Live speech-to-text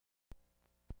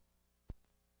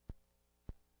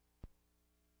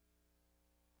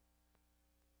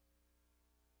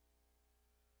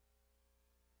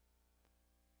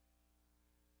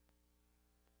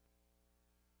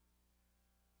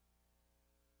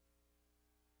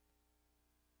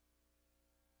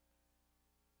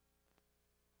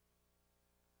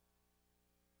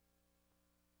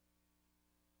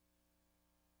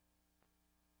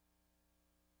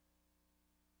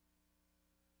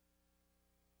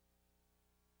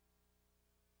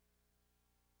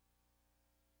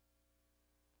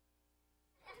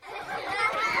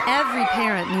Every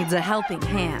parent needs a helping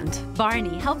hand.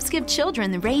 Barney helps give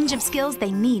children the range of skills they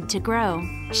need to grow.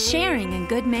 Sharing and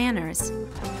good manners.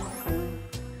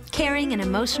 Caring and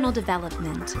emotional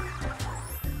development.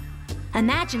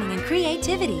 Imagining and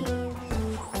creativity.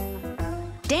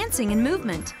 Dancing and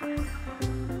movement.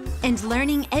 And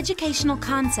learning educational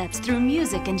concepts through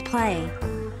music and play.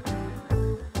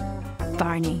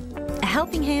 Barney, a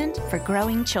helping hand for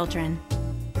growing children.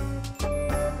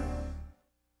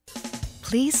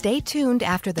 Please stay tuned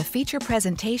after the feature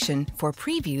presentation for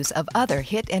previews of other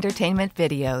hit entertainment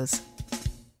videos.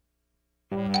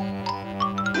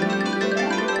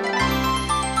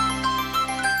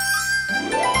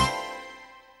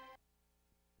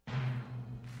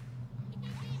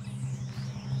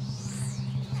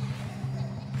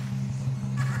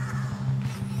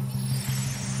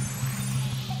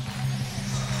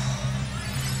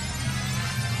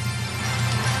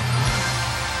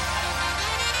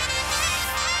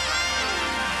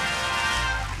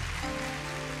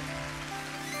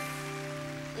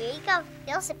 Here you go.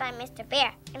 You'll sit by Mr.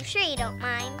 Bear. I'm sure you don't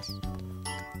mind.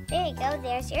 There you go.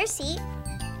 There's your seat.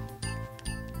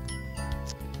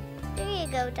 There you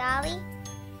go, Dolly.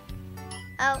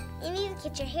 Oh, you need to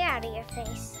get your hair out of your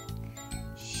face.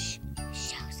 Shh.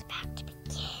 Show's about to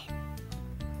begin.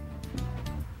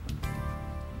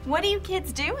 What are you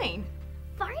kids doing?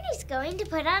 Barney's going to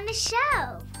put on a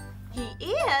show. He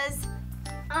is?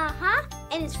 Uh-huh.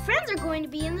 And his friends are going to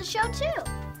be in the show, too.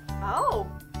 Oh,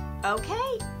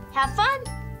 okay. Have fun.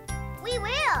 We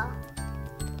will.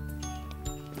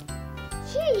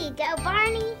 Here you go,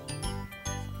 Barney.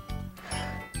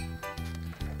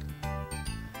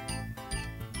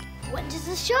 When does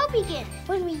the show begin?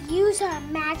 When we use our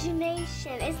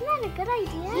imagination. Isn't that a good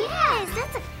idea? Yes,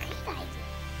 that's a great idea.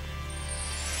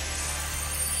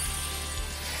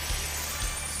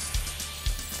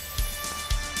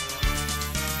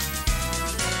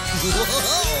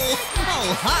 Whoa!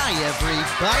 Oh, hi,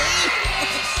 everybody!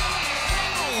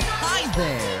 Oh, hi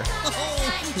there! Oh,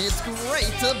 it's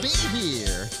great to be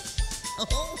here!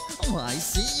 Oh, I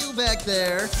see you back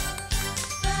there!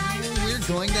 We're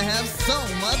going to have so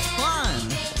much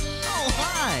fun! Oh,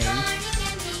 hi!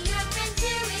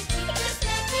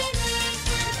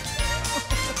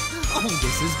 Oh,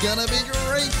 this is gonna be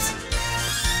great!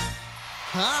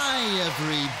 Hi,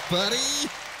 everybody!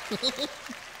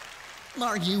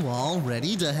 Are you all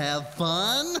ready to have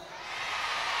fun?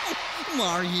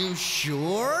 Are you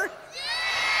sure?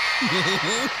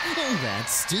 Oh,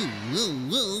 that's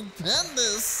stupendous.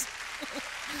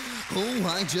 Oh,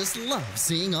 I just love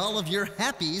seeing all of your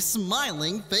happy,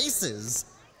 smiling faces.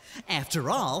 After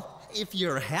all, if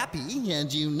you're happy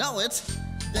and you know it,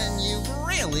 then you've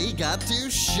really got to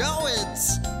show it.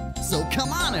 So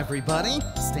come on, everybody,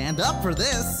 stand up for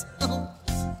this.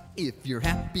 If you're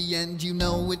happy and you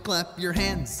know it, clap your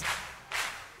hands.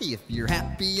 If you're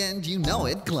happy and you know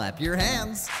it, clap your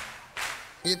hands.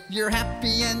 If you're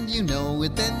happy and you know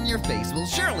it, then your face will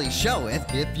surely show it.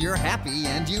 If you're happy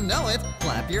and you know it,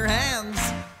 clap your hands.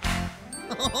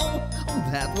 Oh,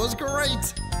 that was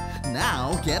great.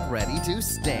 Now get ready to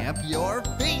stamp your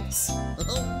feet.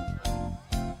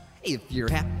 If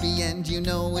you're happy and you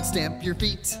know it, stamp your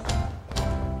feet.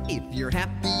 If you're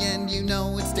happy and you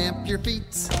know it, stamp your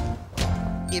feet.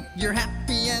 If you're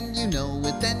happy and you know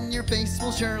it, then your face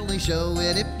will surely show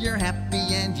it. If you're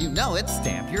happy and you know it,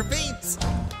 stamp your feet.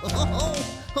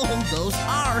 Oh, those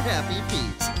are happy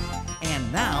feet.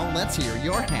 And now let's hear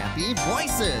your happy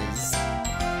voices.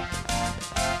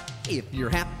 If you're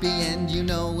happy and you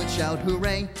know it, shout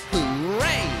hooray,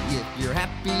 hooray. If you're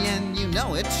happy and you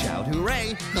know it, shout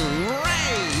hooray,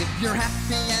 hooray. If you're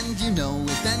happy and you know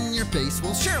it, then your face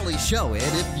will surely show it.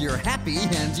 If you're happy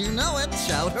and you know it,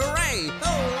 shout hooray,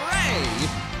 hooray.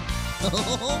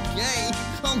 Okay,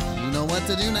 you know what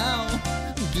to do now.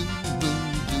 Do, boom,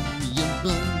 do, ya,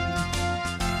 boom.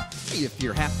 If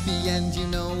you're happy and you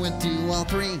know it, do all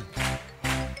three.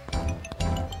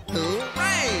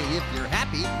 Hooray! If you're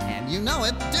happy and you know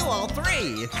it, do all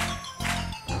three.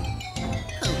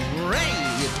 Hooray!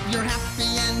 If you're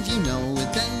happy and you know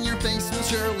it, then your face will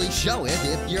surely show it.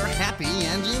 If you're happy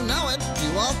and you know it,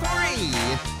 do all three.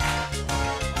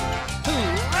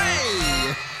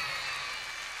 Hooray!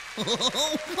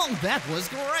 Oh, that was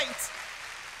great.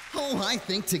 Oh, I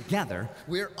think together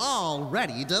we're all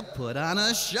ready to put on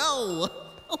a show.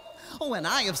 Oh, and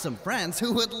I have some friends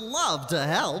who would love to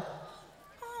help.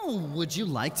 Oh, would you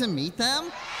like to meet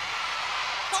them?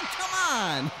 Oh, come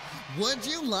on! Would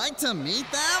you like to meet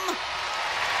them?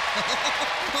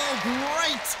 Oh,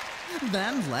 great!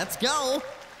 Then let's go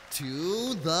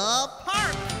to the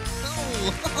park!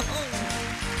 Oh.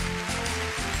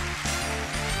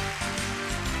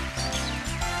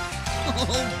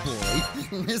 Oh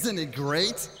boy, isn't it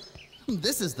great?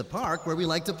 This is the park where we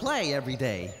like to play every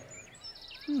day.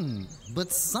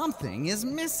 But something is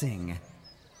missing.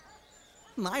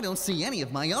 I don't see any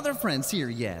of my other friends here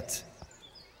yet.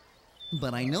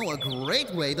 But I know a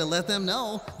great way to let them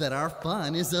know that our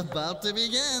fun is about to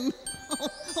begin.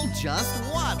 Oh, just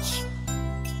watch.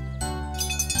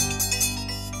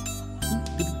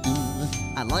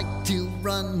 I like to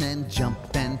run and jump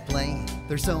and play.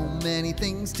 There's so many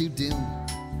things to do.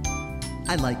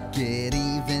 I like it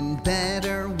even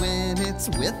better when it's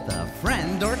with a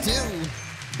friend or two.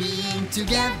 Being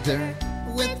together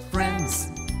with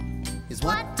friends is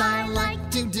what I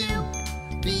like to do.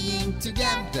 Being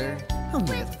together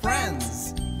with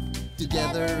friends,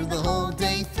 together the whole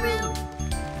day through.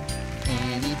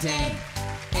 Any day,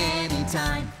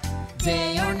 anytime,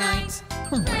 day or night,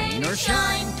 rain or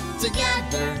shine,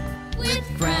 together with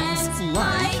friends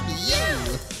like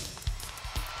you.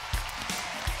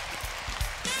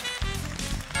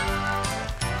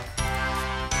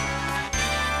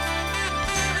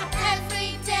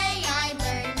 Every day I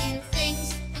learn new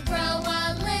things and grow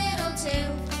a little too.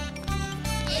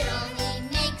 It only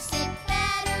makes it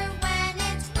better when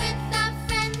it's with a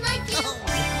friend like you.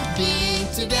 Being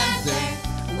together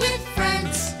with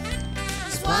friends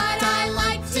is what I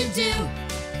like to do.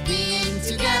 Being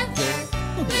together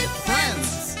with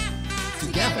friends,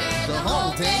 together the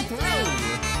whole day through.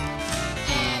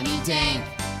 Any day,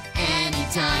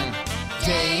 anytime,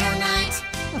 day or night,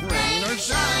 rain or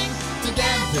shine,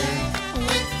 together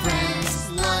with friends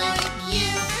like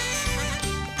you.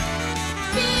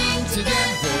 Being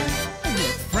together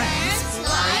with friends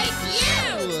like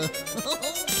you.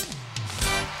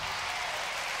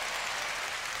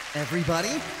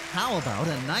 Everybody, how about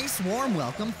a nice warm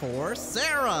welcome for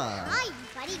Sarah? Hi,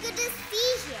 buddy. Good to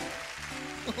see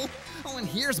you. Oh, and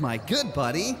here's my good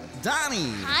buddy,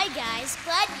 Donnie. Hi, guys.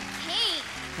 Glad you came.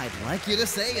 I'd like you to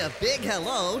say a big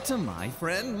hello to my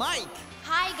friend Mike.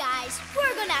 Hi, guys.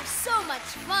 We're gonna have so much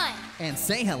fun. And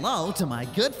say hello to my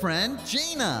good friend,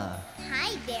 Gina.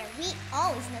 Hi there. We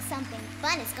always know something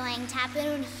fun is going to happen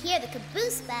when we hear the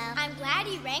caboose bell. I'm glad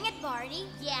you rang it, Barney.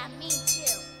 Yeah, me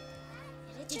too.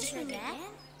 Did you ring it again?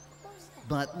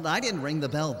 But I didn't ring the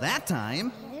bell that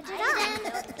time. Neither did I.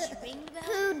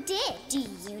 Who did? Do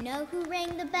you know who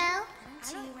rang the bell?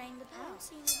 I don't ring the bell.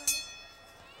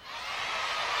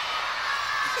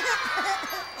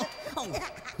 Oh,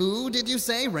 who did you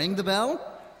say rang the bell?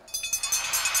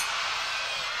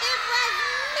 It was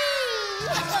me!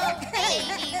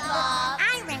 Baby Bop.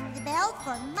 I rang the bell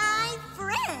for my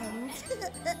friends.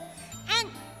 and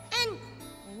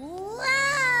whoa!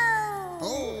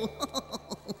 Oh.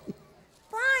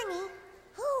 Barney,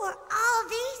 who are all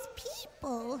these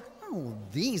people? Oh,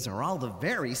 these are all the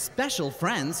very special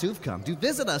friends who've come to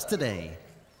visit us today.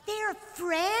 They're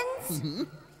friends?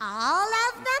 All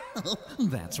of them? Oh,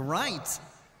 that's right.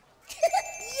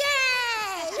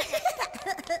 Yay!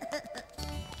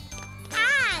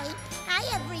 Hi,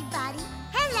 everybody.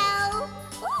 Hello.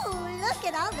 Ooh, look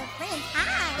at all the friends.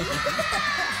 Hi.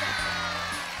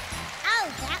 Oh,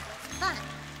 that was fun.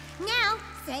 Now,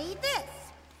 say this.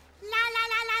 La la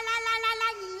la la la la la la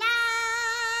la.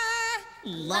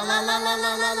 La la la la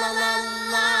la la la la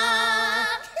la.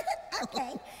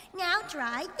 Okay, now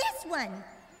try this one.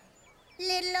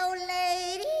 Little old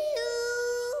lady,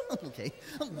 ooh. Okay.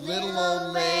 Little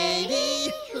old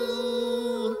lady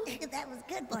who. That was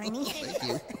good, Barney. Thank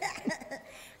you.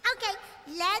 Okay,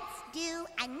 let's do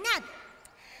another.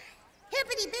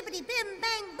 Hippity bippity bim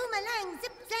bang boomerang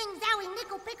zip zang zowie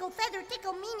nickel pickle feather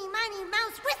tickle meeny miny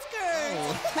mouse whiskers.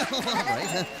 All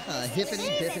right. Hippity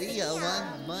bippity,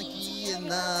 one monkey and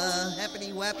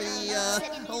happity wappity,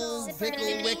 old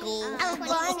pickle wickle. Oh,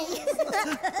 Barney.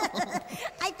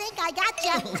 I think I got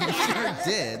you. You sure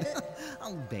did.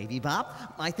 Oh, Baby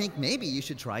Bop, I think maybe you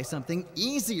should try something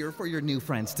easier for your new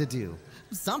friends to do.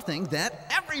 Something that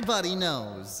everybody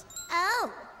knows.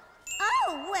 Oh,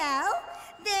 well,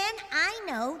 then I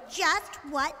know just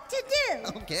what to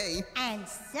do. Okay. And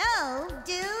so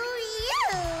do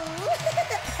you.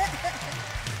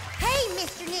 Hey,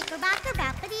 Mr. Knickerbocker,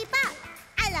 boppity bop.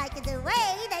 I like it the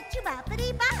way that you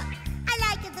boppity bop. I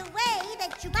like it the way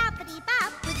that you boppity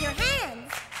bop with your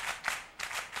hands.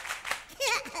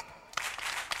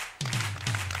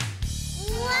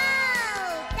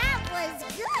 Wow, that was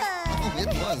good. Oh, it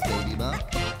was, Baby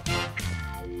Bop.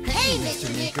 Hey, Mr.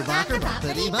 Knickerbocker,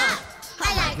 boppity bop.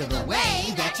 I like it the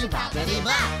way that you boppity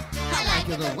bop. I like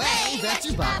it the way that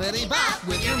you boppity bop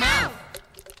with your mouth.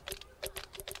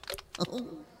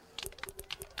 Oh.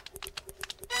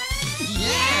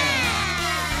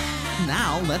 Yeah!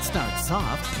 Now let's start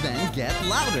soft, then get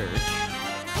louder.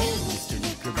 Hey, Mr.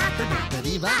 Knickerbocker,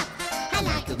 boppity bop. I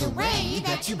like the way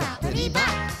that you boppity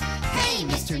bop. Hey,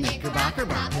 Mr. Knickerbocker,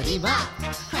 boppity bop.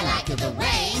 I like the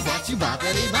way that you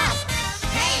boppity bop.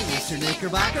 Hey, Mr.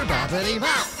 Knickerbocker, boppity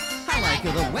bop. I like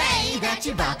the way that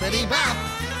you boppity bop.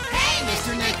 Hey,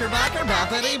 Mr. Knickerbocker,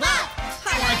 boppity bop.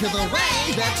 I like the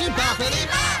way that you boppity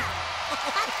bop.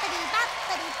 Boppity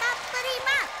boppity boppity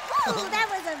bop. Ooh, that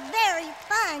was a very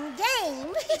fun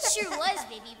game. It sure was,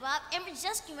 Baby Bop. And we're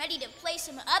just getting ready to play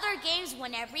some other games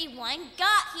when everyone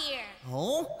got here.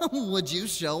 Oh, would you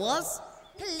show us?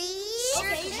 Please?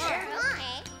 Sure.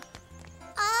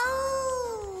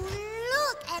 Oh,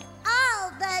 look at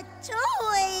all the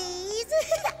toys.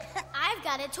 I've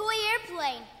got a toy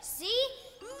airplane. See?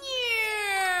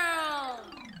 Meow.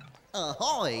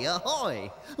 Ahoy,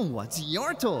 ahoy! What's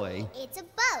your toy? It's a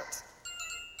boat.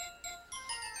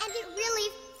 And it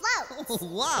really floats.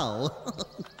 Wow!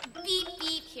 Beep,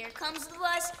 beep, here comes the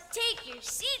bus. Take your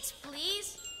seats,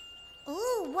 please.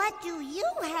 Ooh, what do you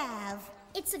have?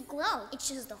 It's a globe. It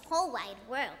shows the whole wide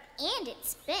world. And it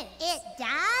spins. It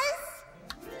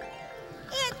does?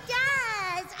 It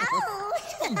does! Oh!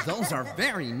 Those are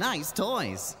very nice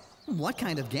toys. What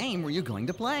kind of game were you going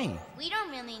to play? We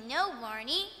don't really know,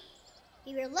 Barney.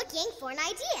 We were looking for an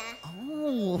idea.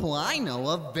 Oh, I know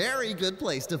a very good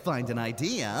place to find an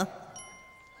idea.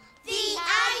 The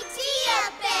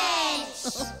Idea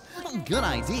Bench! Good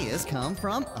ideas come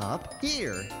from up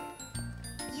here.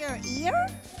 Your ear?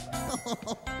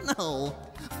 No,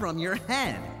 from your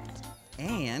head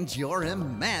and your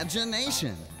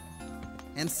imagination.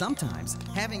 And sometimes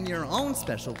having your own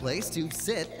special place to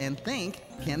sit and think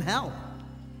can help.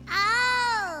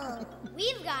 Oh!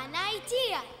 We've got an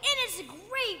idea, and it's a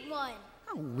great one.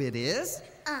 Oh, it is?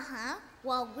 Uh-huh.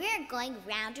 While we're going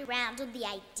round and round on the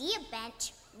Idea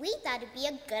Bench, we thought it'd be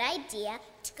a good idea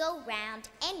to go round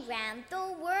and round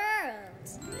the world.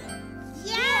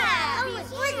 Yeah! Oh,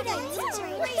 it's a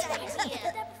great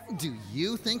idea. Do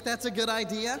you think that's a good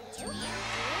idea?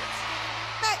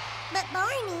 But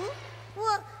Barney,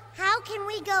 well, how can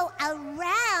we go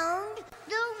around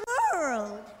the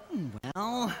world?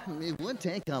 Well, it would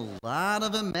take a lot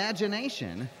of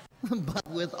imagination. But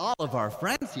with all of our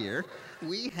friends here,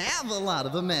 we have a lot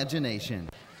of imagination.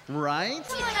 Right?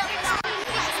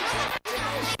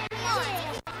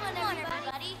 Come on,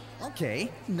 everybody. Okay,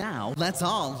 now let's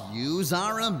all use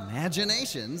our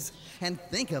imaginations and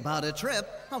think about a trip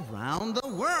around the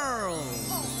world.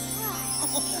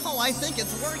 Oh, I think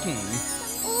it's working.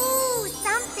 Ooh,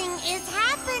 something is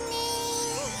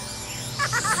happening.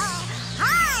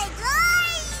 Hi,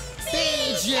 guys!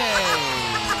 BJ!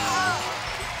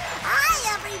 Hi,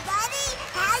 everybody!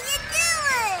 How you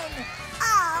doing?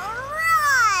 All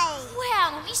right! Wow,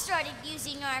 when we started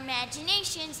using our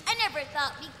imaginations, I never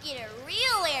thought we'd get a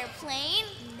real airplane.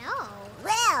 No.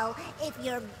 Well, if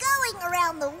you're going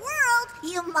around the world,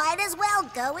 you might as well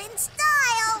go in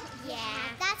style. Yeah,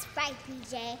 that's right,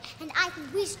 BJ. And I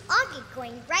think we should all get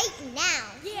going right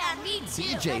now. Yeah, me too.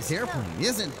 BJ's airplane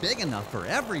isn't big enough for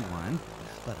everyone,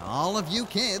 but all of you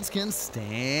kids can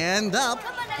stand up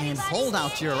and hold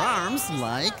out your arms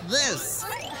like this.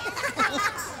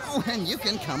 Oh, and you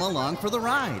can come along for the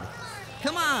ride.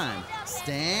 Come on,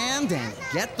 stand and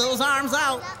get those arms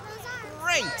out.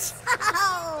 Great!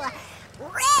 Oh,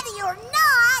 ready or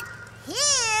not,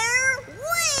 here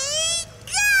we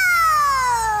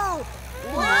go!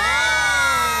 Wow!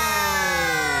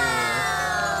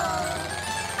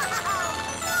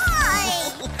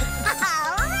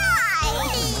 All right!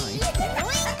 Here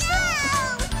we go!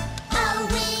 Oh,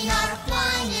 we are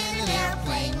flying in an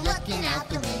airplane, looking out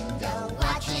the window,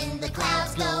 watching the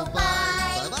clouds go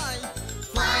by. Bye-bye.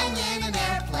 Flying in an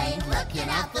airplane, looking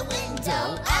out the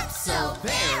window, up so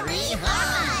very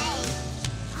high.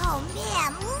 Oh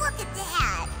man, look at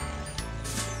that!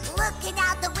 Looking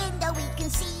out the window, we can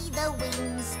see the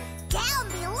wings. Down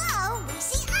below, we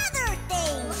see other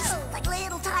things, like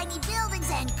little tiny buildings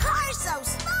and cars so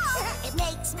small. It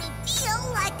makes me feel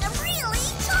like I'm really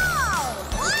tall.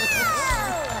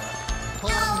 Whoa!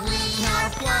 Oh, we are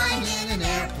flying in an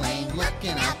airplane,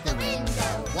 looking out the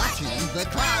window, watching the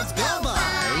clouds go by.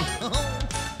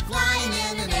 Flying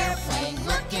in an airplane,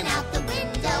 looking out the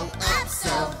window, up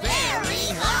so very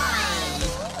high.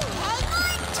 Hang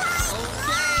on tight,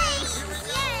 guys!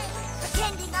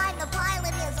 Pretending I'm the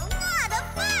pilot is a lot of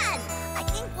fun. I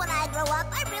think when I grow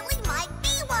up, I really might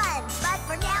be one. But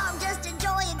for now, I'm just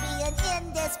enjoying being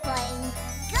in this plane,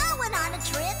 going on a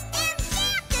trip and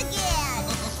back again.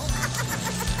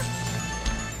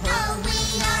 Oh, we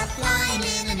are flying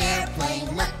in an airplane,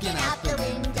 looking out the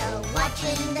window,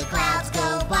 watching the clouds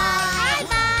go by.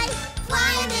 Bye-bye.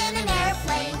 Flying in an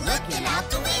airplane, looking out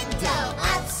the window,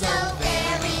 up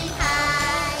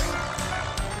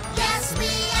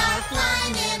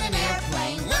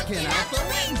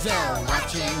window,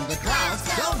 watching the clouds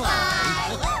go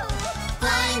by.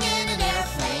 Flying in an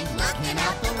airplane, looking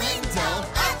out the window,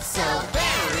 up so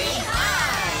very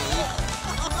high.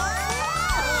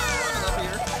 Up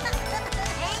here.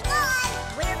 Hang on,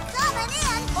 we're coming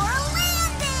in for a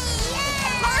landing!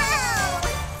 Whoa!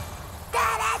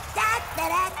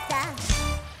 Da-da-da-da-da-da!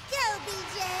 Go,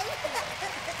 BJ!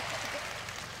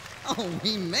 Oh,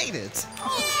 we made it.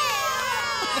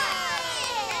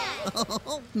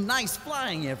 Oh, nice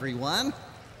flying, everyone.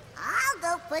 I'll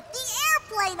go put the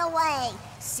airplane away.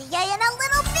 See ya in a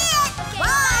little bit.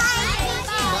 Bye!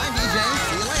 Bye, BJ.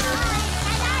 See you later.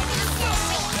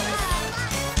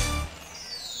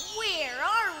 Where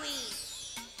are we?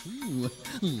 Ooh,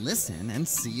 listen and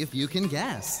see if you can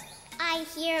guess. I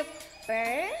hear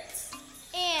birds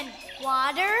and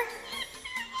water.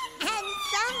 And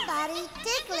somebody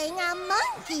tickling a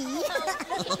monkey.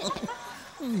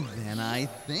 Then I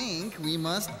think we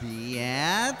must be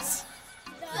at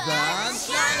the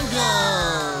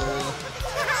jungle.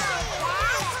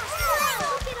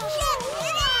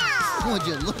 Would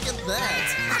you look at that?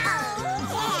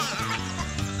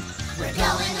 We're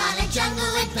going on a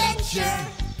jungle adventure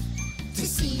to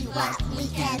see what we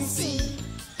can see.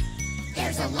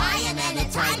 There's a lion and a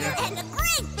tiger And a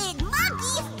great big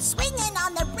monkey swinging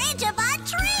on the branch of a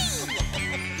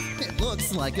tree. It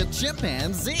looks like a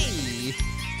chimpanzee.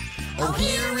 Oh,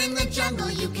 here in the jungle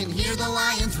you can hear the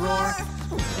lions roar,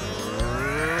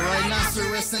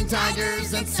 rhinoceros and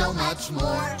tigers and so much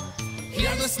more.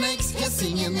 Hear the snakes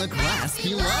hissing in the grass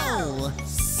below.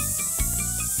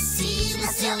 See the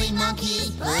silly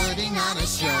monkey putting on a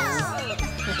show.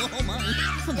 Oh my,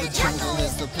 The jungle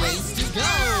is the place to go.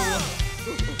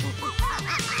 oh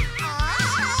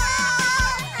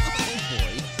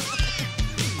boy.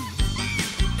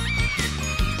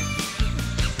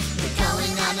 We're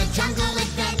going on a jungle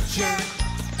adventure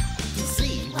to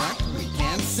see what we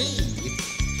can see.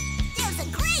 There's a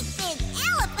great big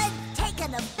elephant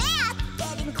taking a bath,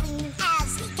 getting clean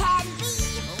as he can be.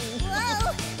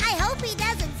 Whoa, I hope he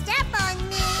doesn't step on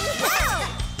me.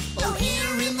 Oh,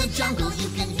 here in the jungle you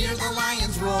can hear the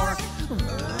lions roar,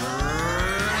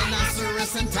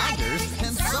 rhinoceros and tigers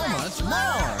And so much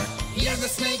more. Hear the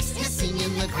snakes hissing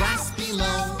in the grass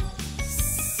below.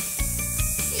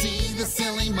 See the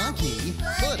silly monkey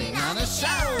Putting on a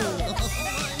show.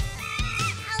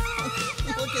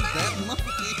 Look at that monkey.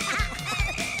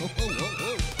 Oh, oh,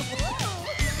 oh,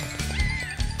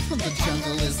 oh. The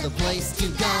jungle is the place to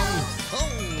go.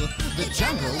 Oh, The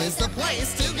jungle is the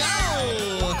place to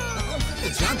go. The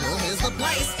jungle is the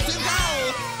place to go.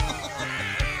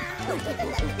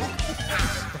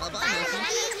 bye-bye,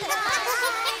 monkey.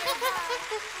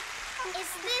 Is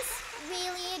this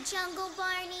really a jungle,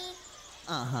 Barney?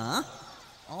 Uh-huh.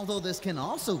 Although this can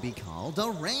also be called a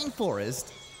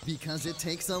rainforest because it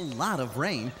takes a lot of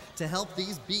rain to help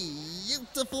these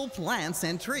beautiful plants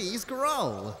and trees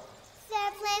grow. There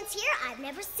are plants here I've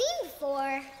never seen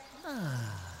before.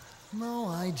 No,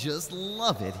 I just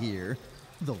love it here.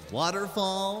 The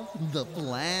waterfall, the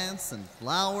plants and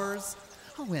flowers,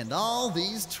 oh, and all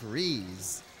these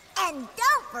trees. And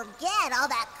don't forget all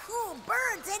that cool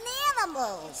birds and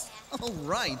animals. Oh,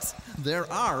 right. There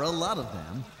are a lot of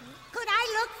them. Could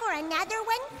I look for another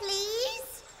one,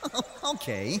 please?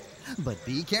 Okay, but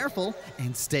be careful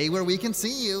and stay where we can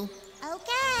see you.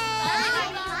 Okay.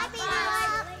 Bye,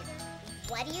 Bop.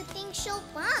 What do you think she'll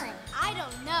find? I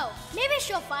don't know. Maybe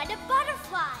she'll find a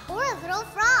butterfly. Or a little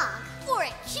frog. Or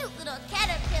a cute little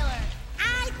caterpillar.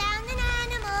 I found an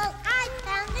animal. I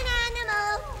found an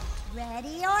animal.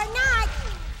 Ready or not,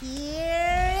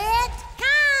 here it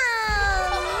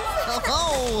comes.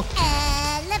 Oh!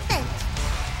 Elephant.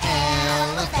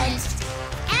 Elephant,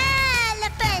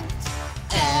 Elephant.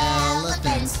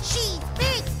 elephant, She's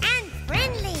big and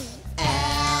friendly.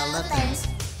 elephant,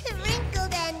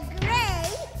 Wrinkled and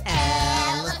gray.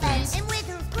 elephant. And with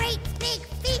her great big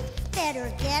feet,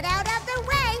 better get out of the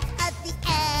way of the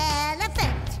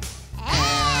elephant.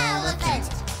 Elephant,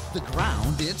 The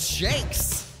ground, it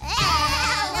shakes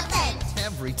Elephant.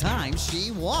 every time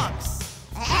she walks.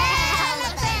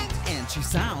 Elephant. And she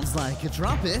sounds like a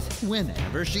trumpet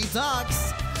whenever she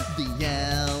talks. The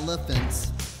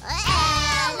elephant.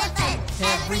 Elephant.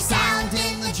 Every sound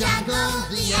in the jungle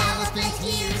the elephant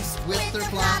hears with their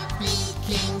floppy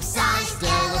king-sized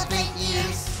elephant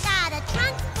ears. Got a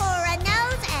trunk for a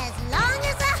nose as long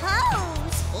as a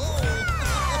hose. Oh,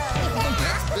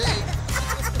 that's big.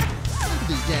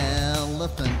 The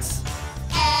elephant.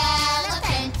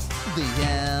 Elephant, The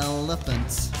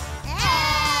elephant.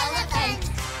 Elephant.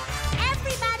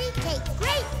 Everybody take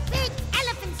great big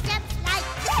elephant steps like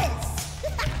this.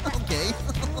 Okay,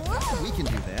 we can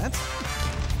do that.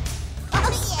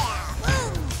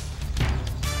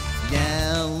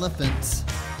 elephant.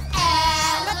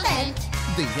 Elephant.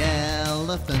 The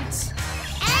elephant.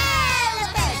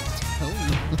 Elephant. Oh.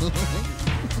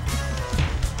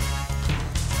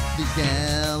 The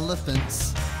elephant.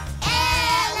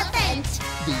 Elephant.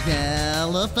 The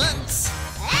elephant.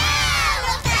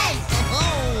 Elephant. Oh.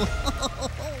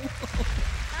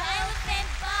 Elephant,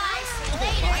 bye. See you Bye,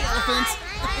 later. elephant.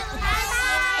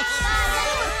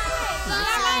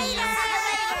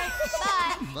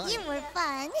 Bye. You were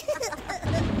fun.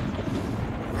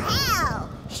 Wow,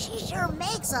 she sure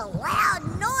makes a loud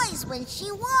noise when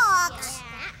she walks.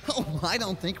 Oh, I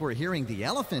don't think we're hearing the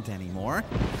elephant anymore.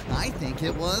 I think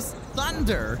it was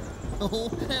thunder. Oh,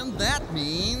 and that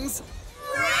means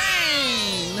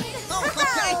rain. Oh,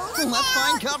 okay. Let's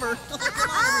find cover. Come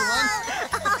on, everyone.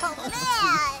 Oh,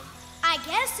 man. I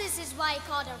guess this is why you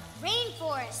call it a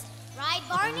rainforest, right,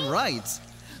 Barney? Right.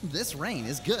 This rain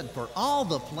is good for all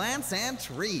the plants and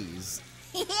trees.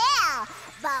 Yeah,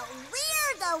 but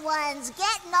we're the ones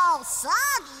getting all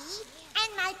soggy.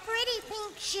 And my pretty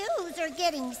pink shoes are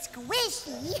getting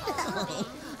squishy.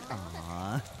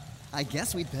 Aw, I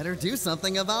guess we'd better do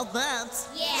something about that.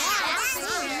 Yeah,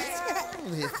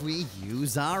 If we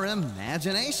use our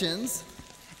imaginations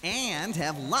and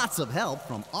have lots of help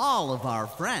from all of our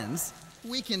friends,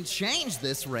 we can change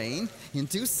this rain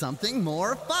into something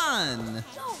more fun.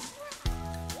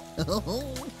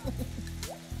 Oh.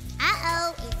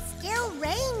 Uh-oh, it's still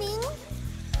raining.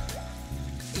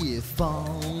 If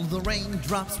all the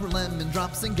raindrops were lemon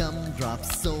drops and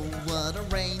gumdrops, so what a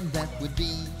rain that would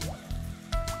be.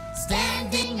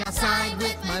 Standing outside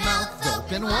with my mouth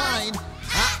open wide.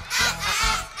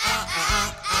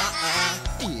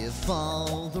 If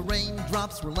all the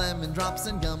raindrops were lemon drops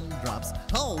and gumdrops,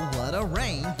 oh, what a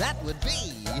rain that would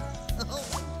be.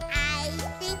 I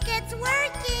think it's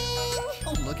working.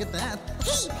 Oh, look at that.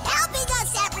 Keep helping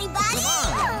us, everybody.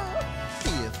 Come on.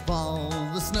 If all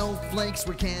the snowflakes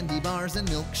were candy bars and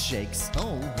milkshakes,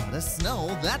 oh, what a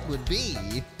snow that would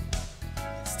be.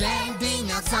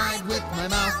 Standing outside with my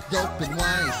mouth open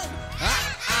wide.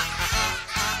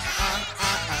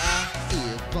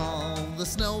 If all the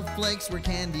snowflakes were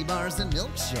candy bars and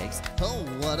milkshakes, oh,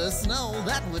 what a snow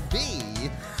that would be.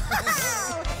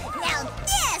 Oh, now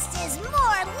this is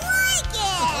more like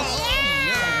it.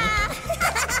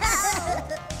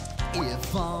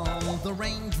 If all the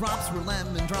raindrops were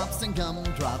lemon drops and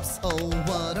gumdrops, oh,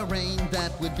 what a rain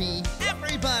that would be.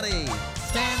 Everybody!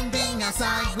 Standing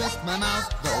outside with my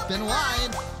mouth open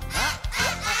wide.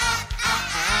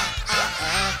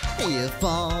 If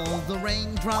all the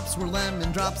raindrops were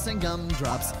lemon drops and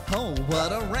gumdrops, oh,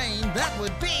 what a rain that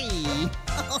would be.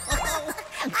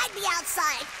 I'd be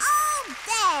outside all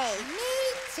day. Me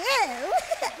too.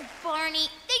 Barney,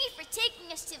 thank you for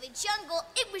taking us to the jungle.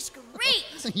 It was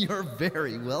great. You're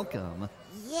very welcome.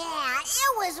 Yeah,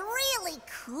 it was really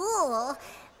cool,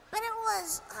 but it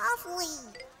was awfully,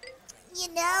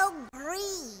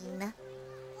 green.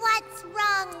 What's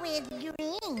wrong with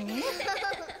green?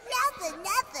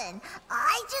 Nothing.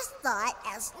 I just thought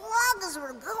as long as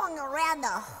we're going around the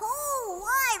whole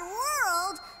wide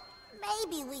world,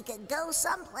 maybe we could go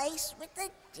someplace with a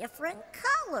different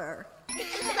color.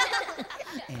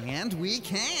 And we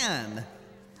can.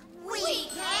 We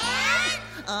can?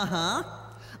 Uh-huh.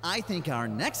 I think our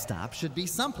next stop should be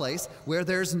someplace where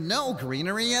there's no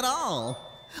greenery at all.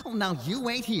 Oh, now you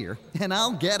wait here, and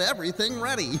I'll get everything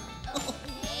ready.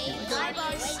 Bye,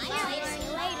 Barney. See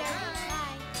you later.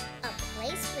 A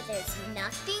place where there's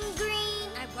nothing green?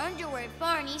 I wonder where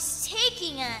Barney's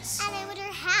taking us. And I wonder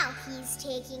how he's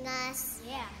taking us.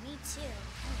 Yeah, me too.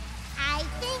 I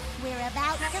think we're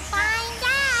about to find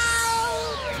out.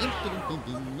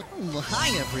 Well, hi,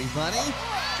 everybody.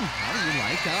 How do you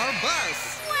like our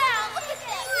bus? Wow, look at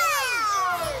that.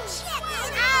 Wow. Check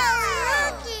it out.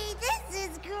 Oh, looky, this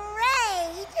is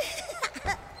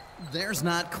great. There's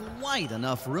not quite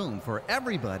enough room for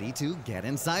everybody to get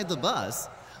inside the bus,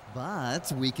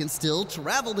 but we can still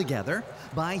travel together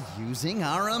by using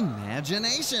our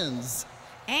imaginations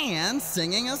and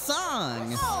singing a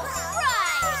song. All right.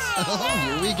 Oh,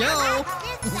 here we go.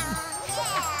 This song,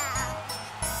 yeah.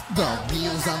 The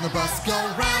wheels on the bus go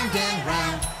round and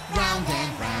round, round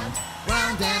and round,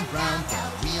 round and round. The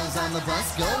wheels on the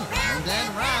bus go round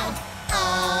and round,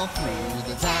 all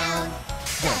through the town.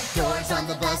 The doors on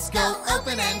the bus go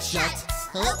open and shut,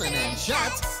 open and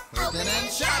shut, open and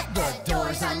shut. The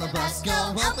doors on the bus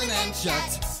go open and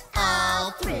shut,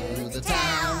 all through the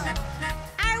town.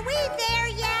 Are we there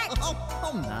yet?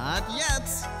 Oh, not yet.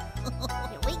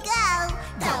 Here we go.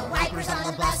 The wipers on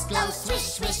the bus go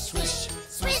swish, swish, swish,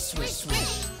 swish, swish,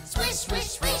 swish, swish, swish,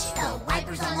 swish. The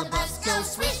wipers on the bus go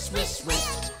swish, swish,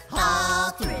 swish, all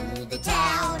through the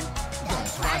town. The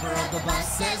driver of the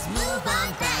bus says, move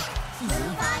on back,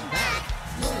 move on back,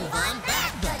 move on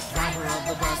back. The driver of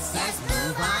the bus says,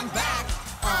 move on back,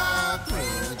 all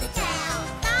through the town.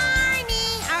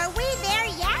 Barney, are we there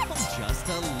yet? Just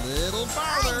a little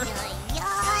farther.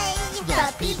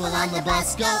 The people on the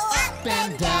bus go up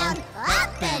and down,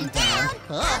 up and down,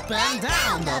 up and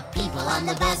down. The people on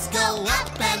the bus go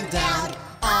up and down,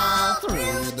 all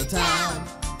through the town.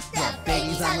 The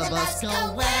babies on the bus go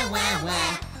wah, wah,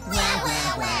 wah, wah,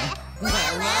 wah, wah, wah,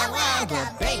 wah, wah. The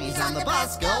babies on the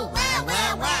bus go wah,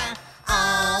 wah, wah,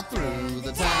 all through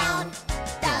the town.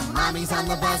 The mommies on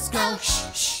the bus go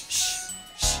shh, shh,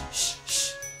 shh, shh,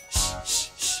 shh, shh, shh,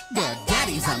 shh. The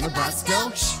daddies on the bus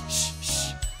go shh, shh,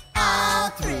 shh, all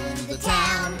through the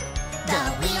town.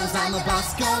 The wheels on the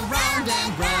bus go round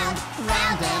and round,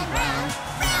 round and round,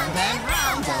 round and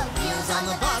round. The wheels on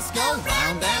the bus go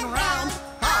round and round,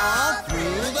 all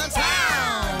through the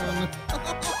town.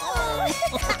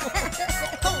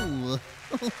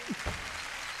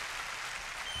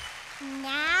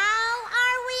 Now,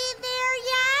 are we there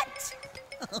yet?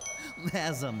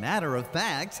 As a matter of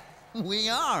fact, we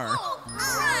are.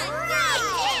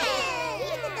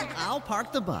 I'll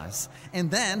park the bus, and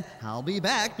then I'll be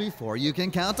back before you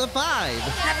can count to 5.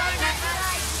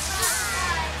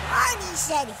 Barney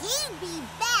said he'd be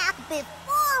back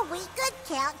before we could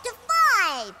count to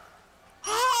 5.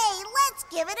 Hey, let's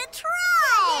give it a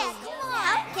try.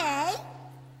 Okay.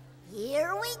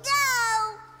 Here we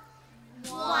go.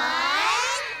 1,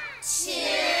 2,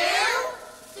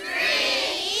 3,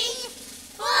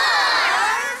 4, 5.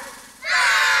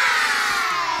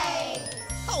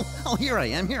 Oh, here I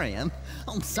am.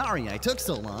 I'm sorry I took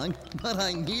so long, but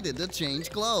I needed to change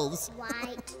clothes. Why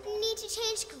do you need to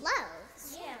change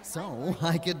clothes? So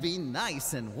I could be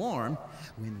nice and warm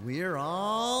when we're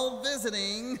all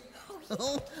visiting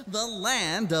the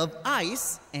land of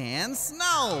ice and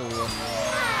snow.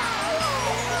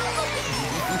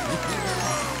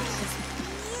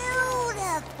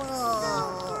 Beautiful.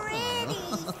 Pretty.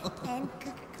 And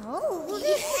cold.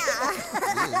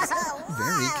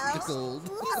 Very cold.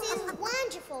 This is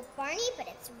wonderful, Barney, but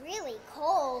it's really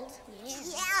cold.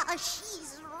 Yeah,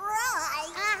 she's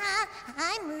right.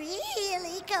 I'm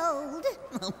really cold.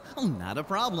 Oh, not a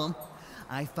problem.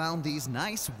 I found these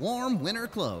nice warm winter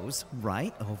clothes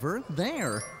right over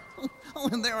there. Oh,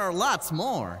 and there are lots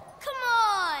more. Come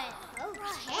on.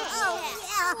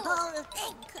 Oh,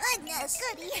 thank goodness.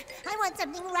 Goody. I want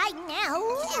something right now.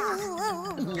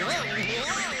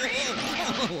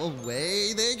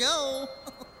 Away they go.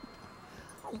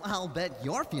 I'll bet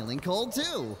you're feeling cold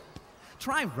too.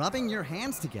 Try rubbing your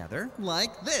hands together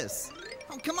like this.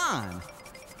 Oh, come on.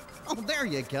 Oh, there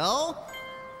you go.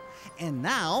 And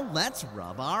now let's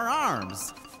rub our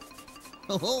arms.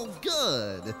 Oh,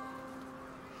 good.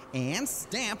 And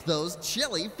stamp those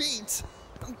chilly feet.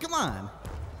 Oh, come on.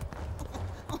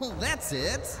 Oh, that's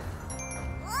it.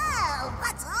 Whoa,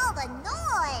 what's all the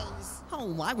noise?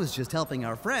 Oh, I was just helping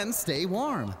our friends stay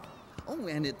warm. Oh,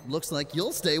 and it looks like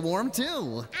you'll stay warm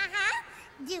too.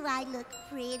 Do I look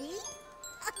pretty?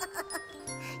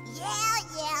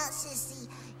 Yeah, sissy.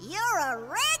 You're a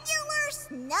regular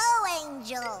snow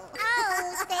angel.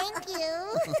 Oh, thank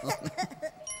you.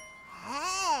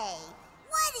 Hey,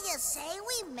 what do you say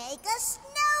we make a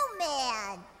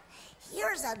snowman?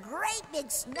 Here's a great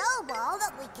big snowball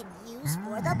that we can use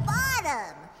for the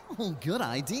bottom. Oh, good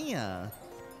idea.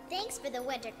 Thanks for the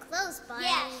winter clothes, Barney.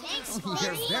 Yeah, thanks, Barney.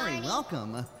 You're very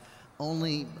welcome.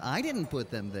 Only I didn't put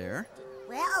them there.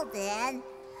 Well then,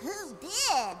 who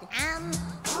did? I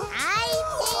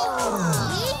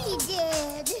think he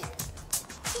did.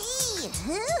 He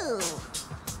who?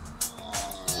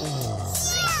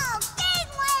 Yeah,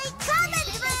 Gateway coming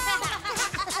through!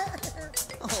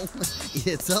 Oh,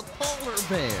 it's a polar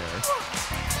bear.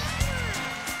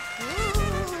 Ooh,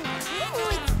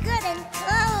 it's good and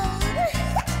cold.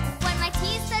 When my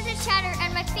teeth start to chatter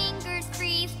and my fingers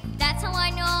freeze, that's how I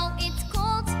know it's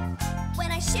cold.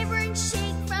 When I shiver and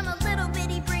shake from a little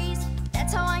bitty breeze,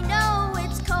 that's how I know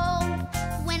it's cold.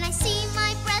 When I see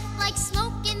my breath like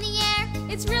smoke in the air,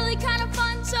 it's really kind of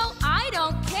fun, so I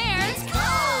don't care. It's cold.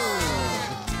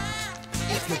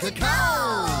 It's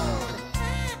cold.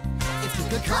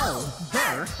 It's cold.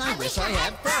 Burr, I wish I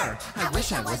had fur. I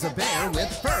wish I was a bear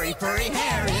with furry, furry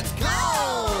hair. It's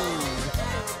cold.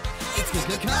 It's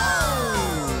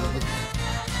cold.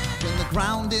 When the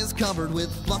ground is covered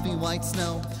with fluffy white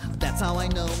snow, that's how I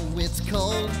know it's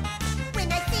cold.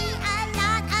 When I see a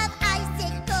lot of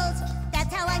icicles,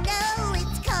 that's how I know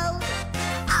it's cold.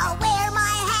 I'll wear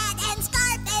my hat and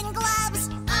scarf and gloves.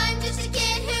 I'm just a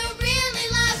kid who really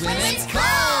loves When it's cold.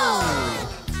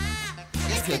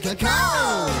 It's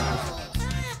cold.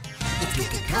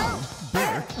 It's cold.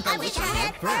 Burr, I wish I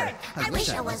had fur. I wish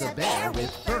I was a bear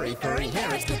with furry, furry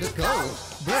hair. It's cold.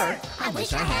 Burr, I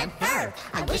wish I had fur.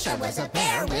 I wish I was a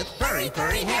bear with furry,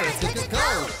 furry hair. It's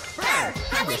cold. Burr,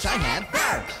 I wish I had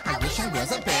fur. I wish I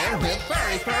was a bear with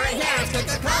furry, furry hair.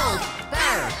 It's cold.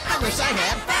 Burr, I wish I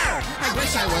had fur. I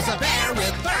wish I was a bear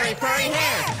with furry, furry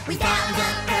hair. We found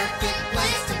a perfect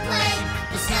place to play.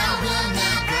 The snow will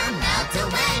never melt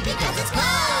away because it's cold.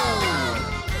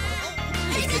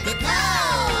 It's cold.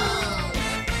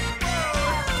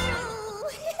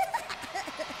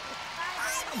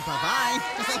 Bye-bye.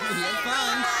 We had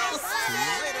fun. See you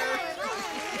later.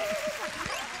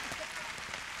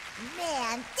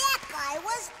 Man, that guy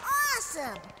was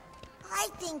awesome. I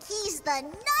think he's the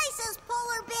nicest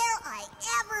polar bear I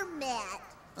ever met.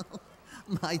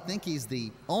 I think he's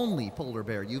the only polar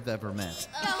bear you've ever met.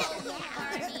 Oh,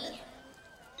 Barney.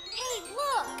 Hey,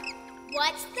 look!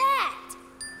 What's that?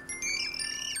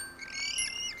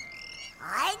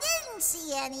 I didn't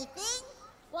see anything.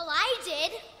 Well, I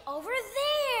did. Over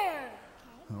there.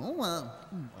 Oh,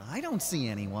 I don't see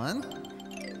anyone.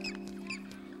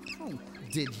 Oh,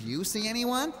 did you see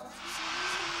anyone?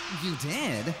 You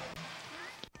did?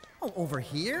 Oh, over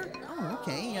here? Oh,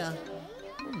 okay,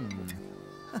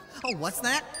 Oh, what's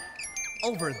that?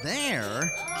 Over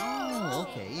there? Oh,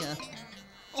 okay,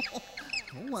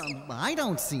 I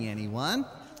don't see anyone.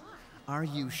 Are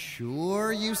you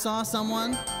sure you saw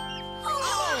someone?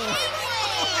 Oh!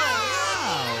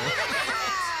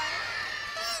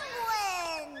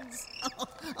 Penguins!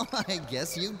 Oh, I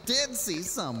guess you did see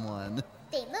someone.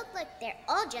 They look like they're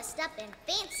all dressed up in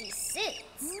fancy suits.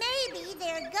 Maybe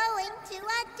they're going to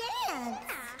a dance.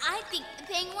 I think the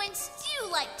penguins do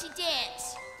like to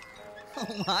dance.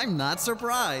 Oh, I'm not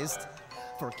surprised.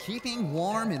 For keeping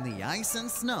warm in the ice and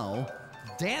snow,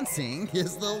 dancing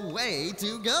is the way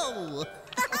to go.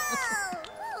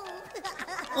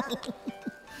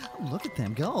 Look at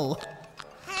them go.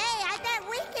 Hey, I bet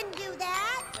we can do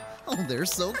that. Oh, they're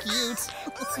so cute.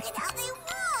 Look at how they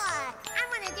walk. I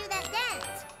want to do that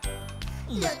dance.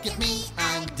 Look at me,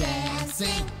 I'm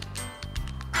dancing.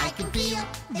 I can feel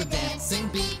the dancing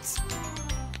beats.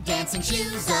 Dancing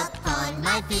shoes up on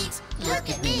my feet. Look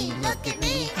at me,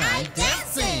 I'm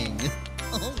dancing.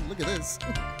 Oh, look at this.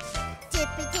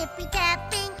 Tippy tippy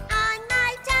tapping on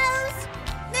my toes,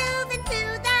 moving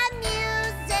to the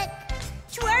music,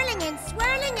 twirling and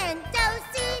swirling and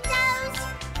do-si-dos.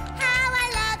 How I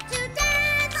love to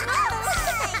dance!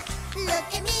 Look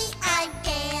at me, I'm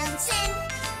dancing.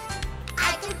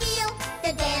 I can feel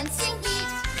the dancing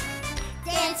beat.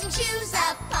 Dancing shoes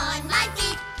up on my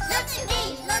feet. Look at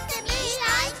me,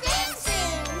 I'm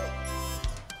dancing.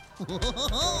 Whoa.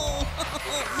 Oh,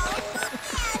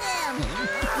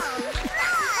 look at him!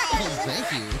 Oh, thank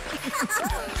you.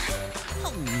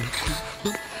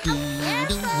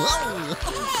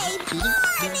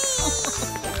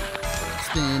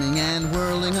 Spinning and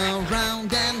whirling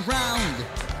around and round,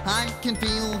 I can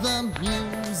feel the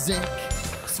music.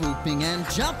 Swooping and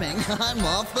jumping, I'm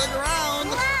off the ground.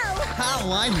 Whoa! How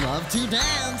I love to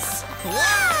dance.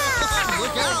 Whoa!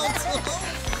 Look out!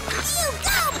 You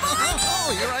go, Barney! Oh,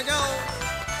 here I go.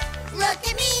 Look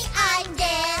at me, I'm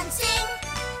dancing.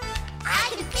 I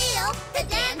can feel the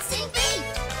dancing beat.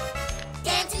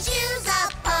 Dancing shoes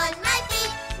up on my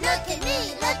feet. Look at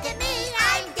me,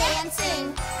 I'm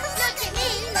dancing. Look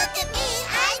at me,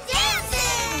 I'm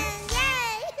dancing.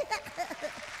 Yay!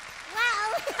 Wow,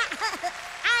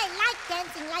 I like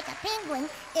dancing like a penguin.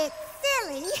 It's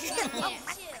silly.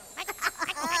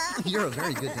 You're a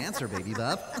very good dancer, Baby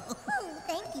Bop. Oh,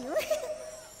 thank you.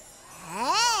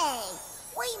 Hey,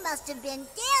 we must have been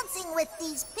dancing with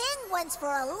these penguins for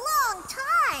a long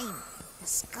time. The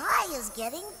sky is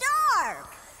getting dark.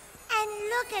 And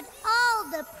look at all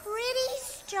the pretty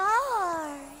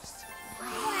stars.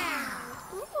 Wow.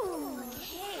 Ooh.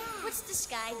 Hey, what's the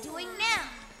sky doing now?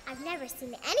 I've never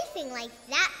seen anything like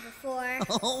that before.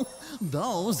 Oh,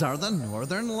 those are the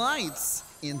Northern Lights.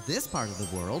 In this part of the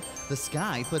world, the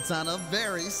sky puts on a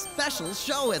very special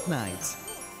show at night.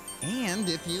 And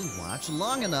if you watch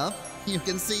long enough, you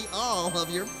can see all of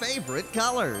your favorite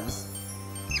colors.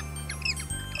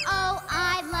 Oh,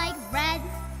 I like red.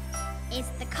 It's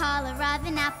the color of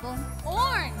an apple.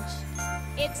 Orange.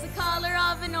 It's the color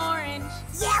of an orange.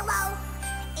 Yellow.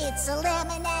 It's a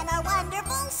lemon and a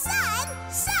wonderful sun.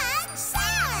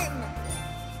 Sun.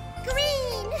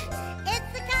 Green.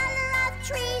 It's the color of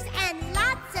trees and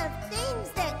lots of things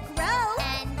that grow.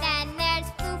 And then there's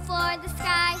blue for the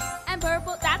sky. And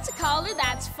purple, that's a color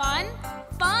that's fun.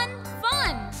 Fun.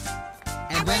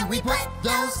 And when we put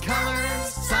those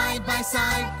colors side by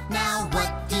side, now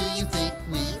what do you think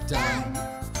we've done.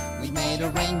 We made a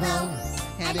rainbow,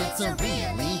 and it's a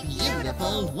really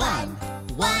beautiful one.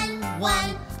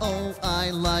 One. Oh, I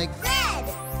like Red.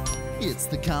 It's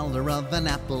the color of an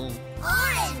apple.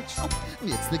 Orange.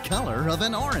 It's the color of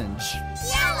an orange.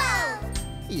 Yellow.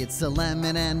 It's a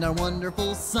lemon and our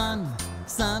wonderful sun.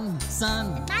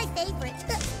 My favorite.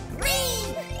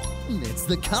 Green. It's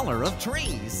the color of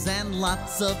trees and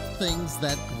lots of things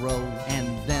that grow.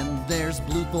 And then there's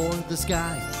blue for the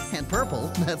sky. And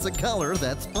purple, that's a color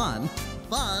that's fun.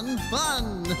 Fun.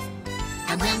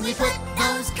 And when we put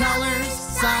those colors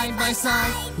side by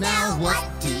side, now what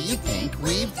do you think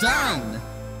we've done?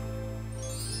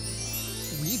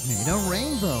 We've made a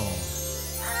rainbow.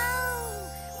 Oh,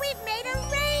 we've made a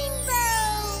rainbow.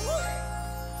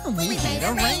 We made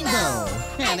a rainbow,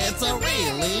 and it's a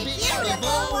really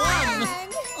beautiful one.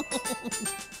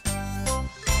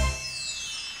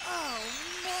 Oh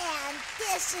man,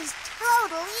 this is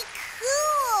totally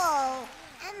cool.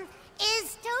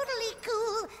 Is totally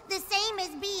cool the same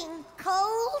as being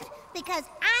cold? Because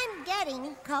I'm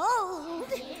getting cold.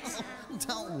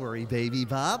 Don't worry, Baby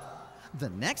Bop. The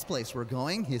next place we're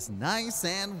going is nice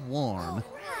and warm. Right.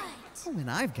 And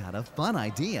I've got a fun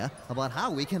idea about how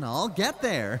we can all get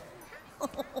there.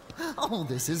 Oh,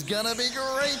 this is gonna be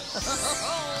great.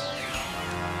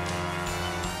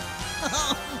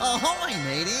 Ahoy,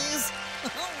 mateys.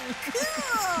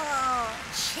 Cool.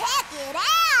 Check it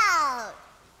out.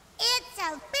 It's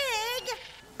a big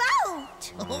boat.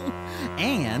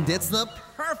 And it's the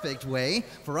perfect way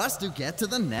for us to get to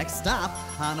the next stop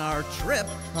on our trip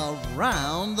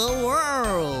around the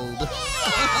world.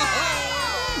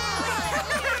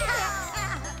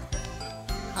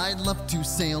 I'd love to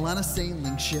sail on a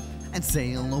sailing ship and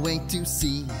sail away to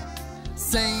sea.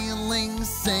 Sailing,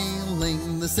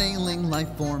 the sailing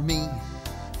life for me.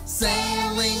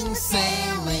 Sailing,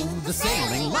 the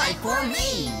sailing life for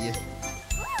me.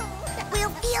 We'll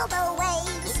feel the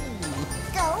waves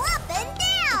go up and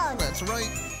down. That's right.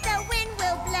 The wind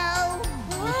will blow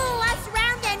us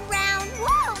round and round.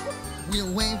 Whoa!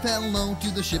 We'll wave hello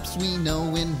to the ships we know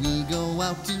when we go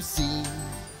out to sea.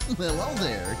 Hello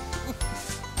there.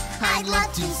 I'd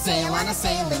love to sail on a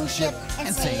sailing ship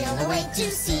and sail away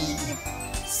to sea.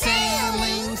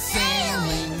 Sailing,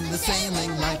 the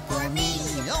sailing life for me.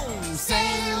 Oh,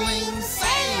 sailing,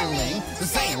 the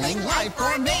sailing life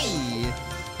for me.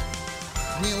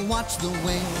 We'll watch the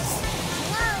waves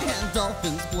and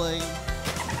dolphins play,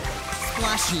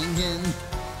 splashing in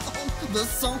the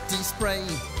salty spray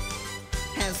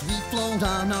as we float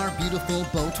on our beautiful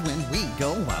boat when we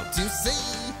go out to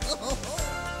sea.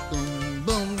 Boom,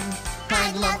 boom.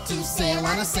 I'd love to sail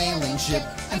on a sailing ship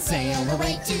and sail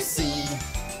away to sea.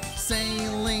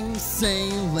 Sailing,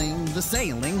 the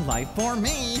sailing life for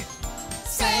me.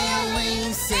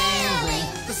 Sailing,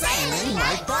 the sailing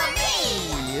life for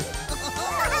me.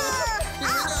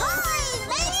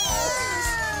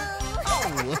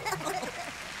 Oh!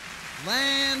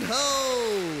 Land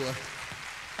ho!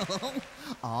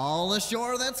 All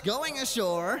ashore that's going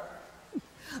ashore.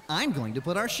 I'm going to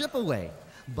put our ship away,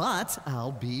 but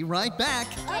I'll be right back.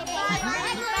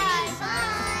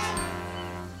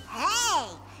 Hey,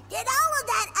 did all of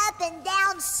that up and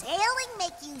down sailing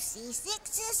make you seasick,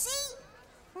 sissy?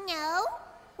 No.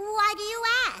 Why do you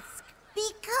ask?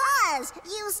 Because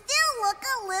you still look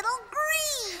a little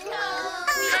green.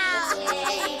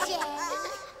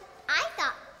 I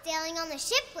thought sailing on the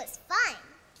ship was fun.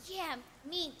 Yeah,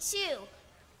 me too.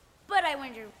 But I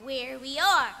wonder where we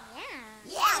are.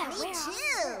 Yeah, me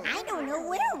too. I don't know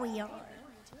where we are.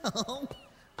 Oh,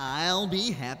 I'll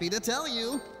be happy to tell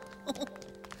you.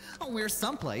 We're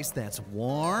someplace that's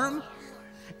warm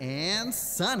and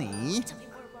sunny.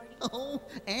 Oh,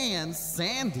 and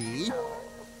sandy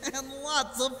and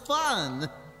lots of fun.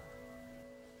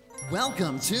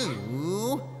 Welcome to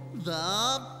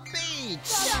the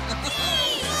beach.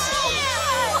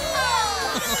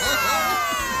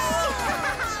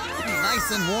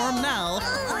 Nice and warm now.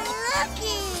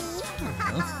 Looky.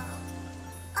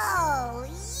 Oh,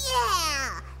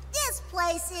 yeah. This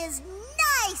place is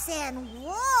nice and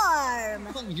warm.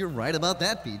 You're right about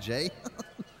that, BJ.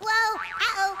 Whoa,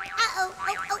 oh.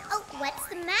 What's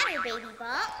the matter, Baby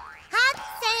Bop? Hot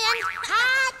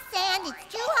sand.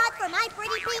 It's too hot for my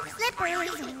pretty pink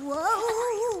slippers.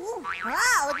 Whoa.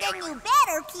 Oh, then you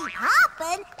better keep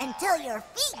hopping until your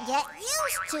feet get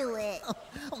used to it.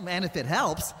 Oh, and if it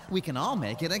helps, we can all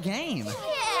make it a game.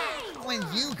 Yeah. When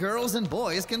you girls and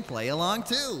boys can play along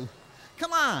too.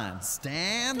 Come on,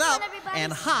 stand up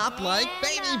and hop like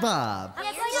Baby Bop.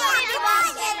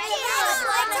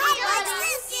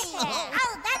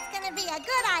 Oh, that's gonna be a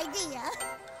good idea.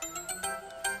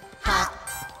 Hop,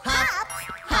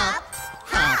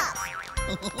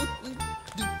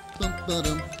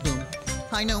 Ba-dum, boom.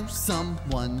 I know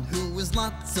someone who is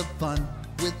lots of fun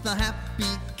with a happy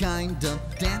kind of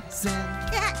dancing.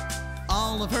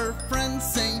 All of her friends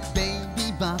say,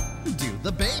 Baby Bop, do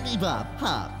the Baby Bop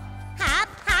Hop. Hop,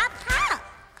 hop, hop.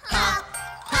 Hop,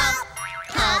 hop,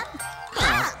 hop,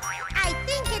 hop. I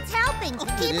think it's helping.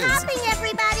 Keep is. hopping,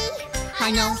 everybody.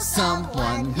 I know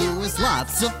someone who is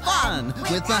lots of fun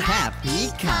with a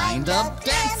happy kind of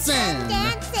dancing.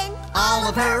 Dancing. All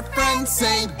of her friends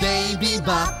say, Baby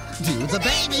Bop, do the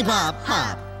Baby Bop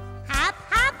Hop. Hop,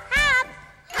 hop, hop.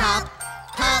 Hop,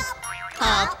 hop,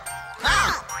 hop,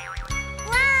 hop.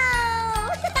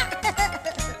 Whoa!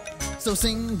 So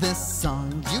sing this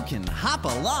song, you can hop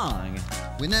along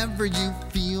whenever you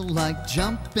feel like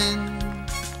jumping.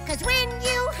 'Cause when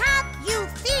you hop, you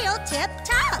feel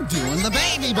tip-top. Doing the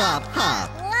Baby Bop Hop.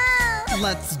 Whoa!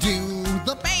 Let's do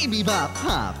the Baby Bop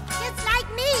Hop. Just like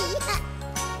me.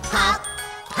 Hop,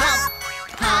 hop,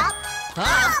 hop,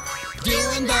 hop.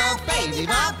 Doing the Baby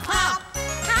Bop Hop.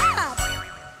 Hop.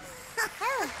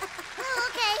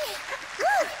 Okay.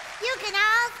 Whew. You can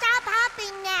all stop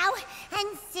hopping now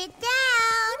and sit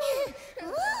down.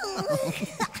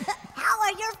 How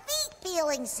are your feet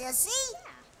feeling, Sissy?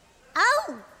 Oh,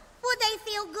 well, they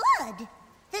feel good.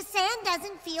 The sand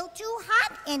doesn't feel too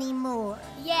hot anymore.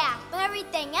 Yeah, but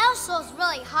everything else feels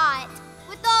really hot.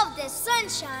 With all of this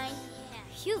sunshine.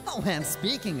 Phew. Oh, and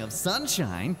speaking of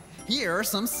sunshine, here are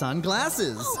some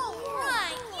sunglasses. Oh,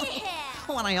 right, yeah.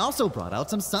 Oh, and I also brought out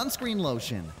some sunscreen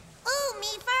lotion. Ooh,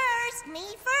 me first,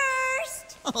 me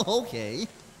first. Oh, okay.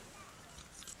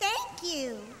 Thank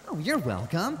you. Oh, you're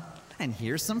welcome. And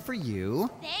here's some for you.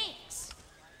 Thanks.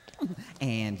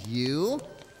 And you.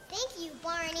 Thank you,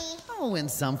 Barney. Oh,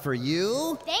 and some for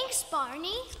you. Thanks,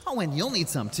 Barney. Oh, and you'll need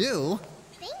some too.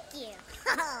 Thank you.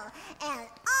 And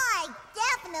I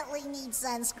definitely need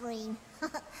sunscreen.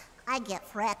 I get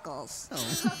freckles.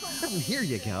 Oh, here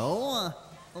you go.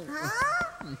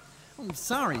 Huh? Oh,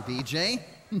 sorry, BJ.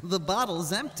 The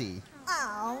bottle's empty.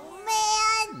 Oh,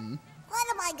 man. What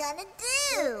am I gonna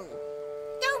do?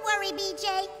 Don't worry,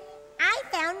 BJ. I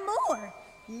found more.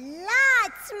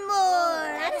 Lots more.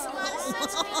 That is a lot of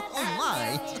sunscreen. Oh,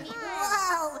 my.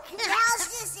 Whoa. Now,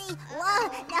 Sissy,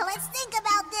 now let's think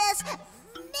about this.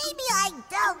 Maybe I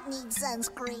don't need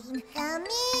sunscreen. Come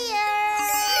here.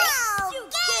 No,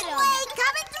 Gateway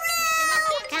coming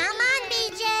through. Come on,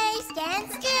 BJ. Stand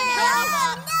still.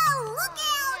 No, look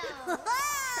out.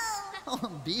 Oh,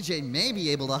 BJ may be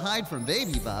able to hide from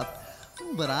Baby Bop,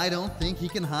 but I don't think he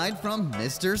can hide from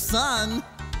Mr. Sun.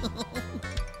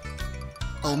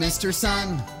 Oh, Mr.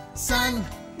 Sun, Sun,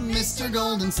 Mr.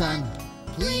 Golden Sun,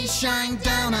 please shine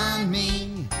down on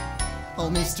me. Oh,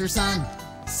 Mr. Sun,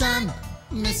 Sun,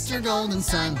 Mr. Golden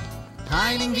Sun,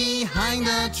 hiding behind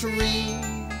a tree.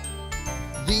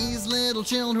 These little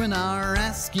children are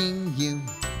asking you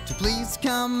to please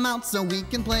come out so we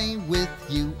can play with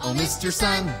you. Oh, Mr.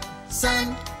 Sun,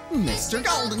 Sun, Mr.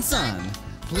 Golden Sun,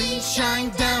 please shine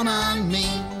down on me.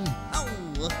 Oh.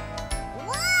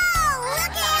 Whoa,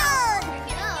 look out.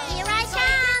 Here I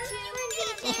come.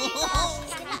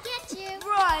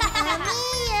 Come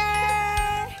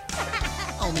here.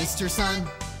 Oh, Mr. Sun,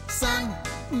 Sun,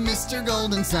 Mr.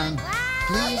 Golden Sun,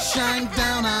 please shine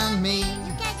down on me.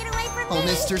 You can't get away from me. Oh,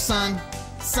 Mr. Sun,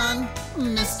 Sun,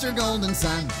 Mr. Golden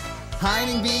Sun,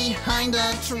 hiding behind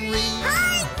a tree.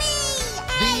 Hide me.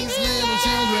 These little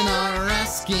children are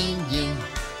asking you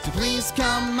to please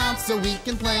come out so we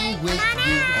can play with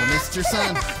you. Oh, Mr.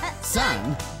 Sun,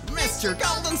 Sun, Mr.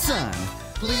 Golden Sun,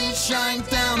 please shine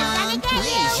down on,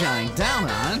 please shine down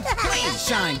on, please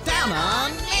shine down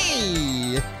on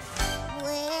me.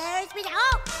 Where's me?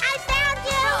 Oh, I found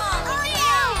you. Oh,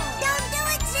 no. Don't do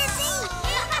it, Sissy.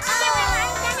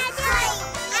 I'm gonna do it.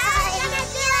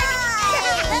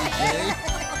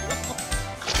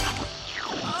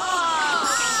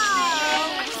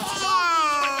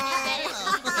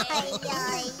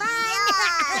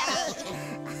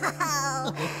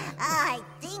 I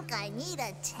think I need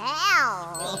a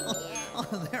towel.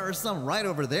 Oh, there are some right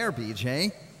over there,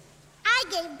 BJ. I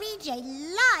gave BJ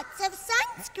lots of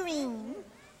sunscreen.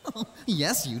 Oh,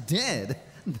 yes, you did.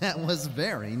 That was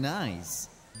very nice.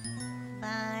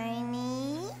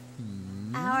 Barney,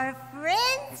 our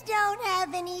friends don't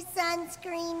have any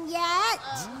sunscreen yet.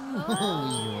 Oh,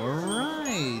 you're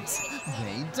right.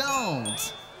 They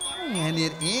don't. And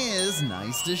it is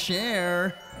nice to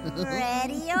share.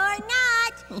 Ready or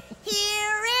not,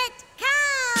 here it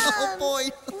comes. Oh,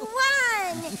 boy.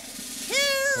 1, 2,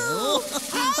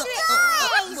 hey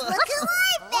guys, look who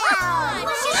I found.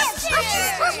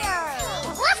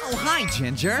 Oh, hi,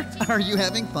 Ginger. Are you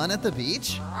having fun at the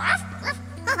beach?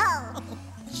 Oh,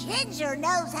 Ginger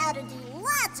knows how to do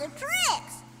lots of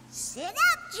tricks. Sit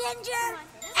up, Ginger.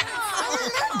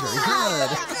 Very good.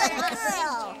 Good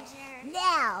girl.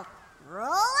 Now,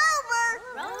 roll over.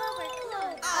 Roll over.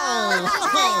 Good.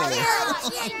 Oh.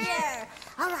 Good, Ginger.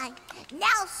 All right,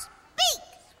 now speak.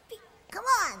 Come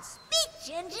on, speak,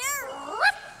 Ginger. All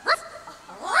right.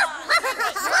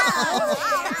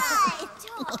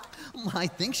 I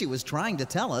think she was trying to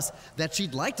tell us that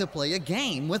she'd like to play a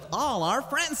game with all our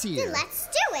friends here. Let's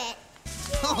do it.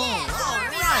 Oh, all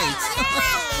right.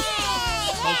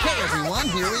 Okay, everyone,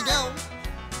 here we go.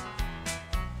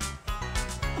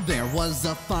 There was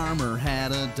a farmer,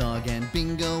 had a dog, and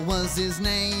Bingo was his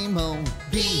name. Oh,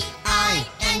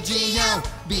 B-I-N-G-O,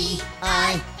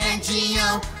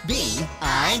 B-I-N-G-O,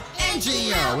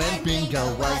 B-I-N-G-O, and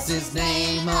Bingo was his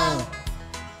name. Oh,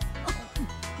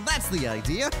 that's the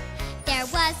idea. There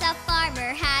was a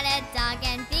farmer, had a dog,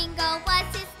 and Bingo was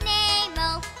his name.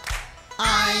 Oh,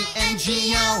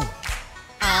 I-N-G-O,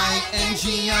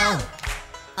 I-N-G-O,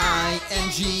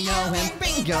 I-N-G-O, and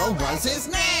Bingo was his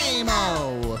name.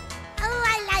 Oh,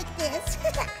 I like this.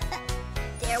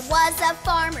 there was a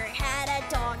farmer, had a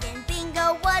dog, and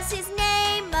Bingo was his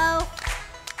name. Oh,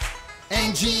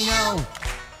 N-G-O,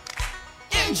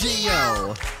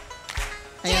 N-G-O,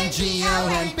 N-G-O,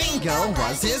 and Bingo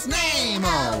was his name.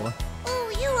 Oh,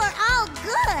 You are all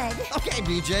good. okay,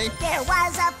 BJ. There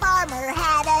was a farmer,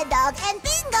 had a dog, and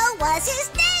Bingo was his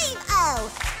name. Oh,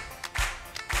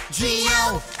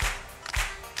 G-O,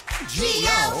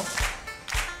 G-O,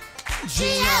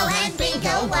 G-O, and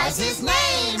Bingo was his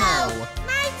name. Oh,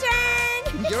 my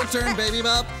turn. your turn, Baby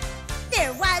Bop.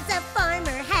 There was a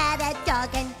farmer, had a dog,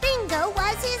 and Bingo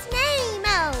was his name.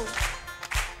 Oh,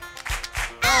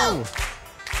 Oh,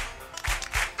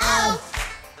 oh,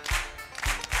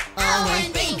 oh,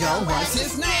 and Bingo was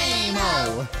his name.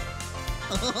 Oh.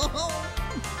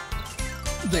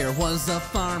 There was a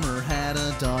farmer, had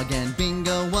a dog, and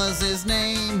Bingo was his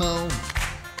name. Oh.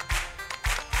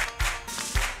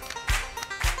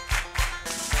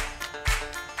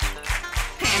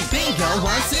 And Bingo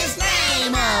was his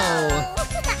name. Oh.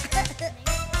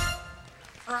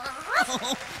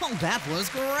 Oh, that was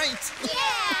great.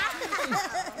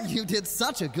 yeah. You did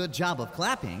such a good job of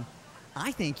clapping.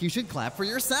 I think you should clap for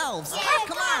yourselves. yeah,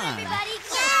 Come on. everybody. You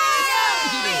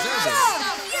deserve it.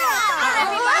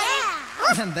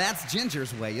 Yeah. And that's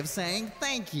Ginger's way of saying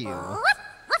thank you.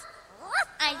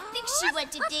 I think she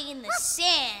went to dig in the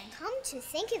sand. Come to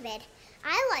think of it,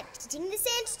 I like to dig in the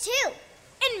sand too.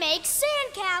 And make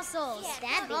sandcastles.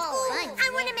 That'd be I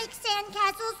fun. want to make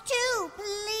sandcastles too,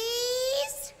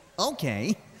 please.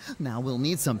 Okay, now we'll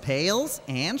need some pails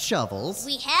and shovels.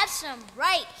 We have some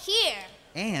right here.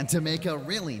 And to make a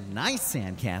really nice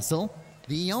sandcastle,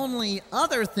 the only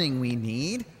other thing we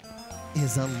need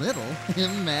is a little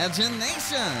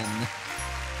imagination.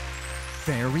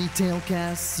 Fairy tale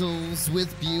castles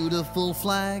with beautiful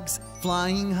flags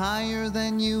flying higher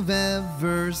than you've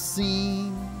ever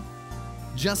seen.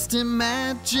 Just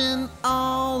imagine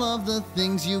all of the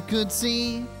things you could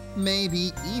see,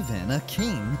 maybe even a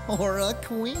king or a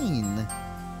queen.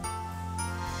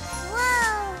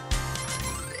 Whoa.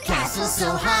 Castle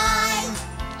so high,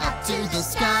 up to the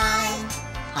sky.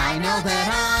 I know that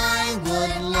I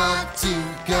would love to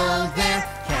go there.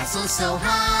 Castle so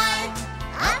high,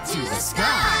 up to the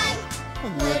sky.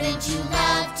 Wouldn't you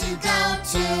love to go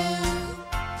too?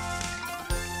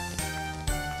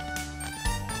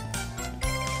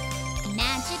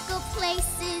 Magical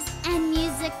places and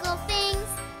musical things,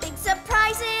 big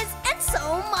surprises and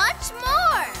so much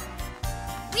more.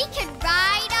 We could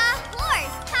ride a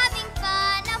horse, having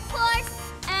fun, of course.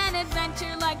 An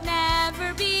adventure like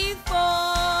never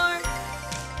before.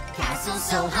 Castle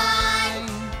so high,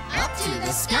 up to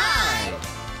the sky.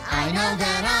 I know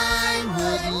that I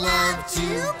would love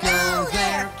to go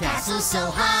there. Castle so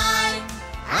high,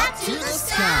 up to the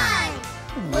sky.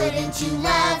 Wouldn't you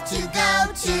love to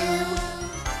go too?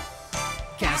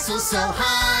 Castle so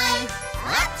high,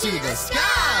 up to the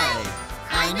sky.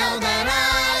 I know that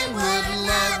I would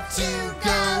love to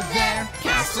go there.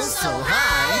 Castle so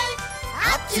high,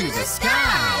 up to the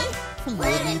sky.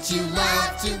 Wouldn't you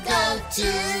love to go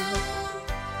too?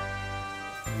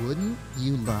 Wouldn't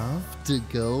you love to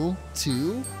go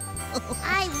too?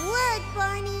 I would,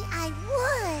 Barney, I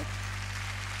would.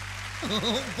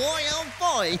 Oh boy, oh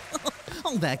boy!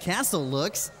 Oh, that castle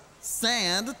looks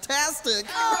sand-tastic!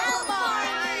 Oh,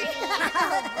 Barney!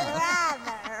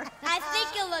 Brother. I think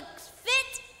it looks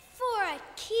fit for a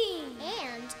king.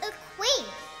 And a queen.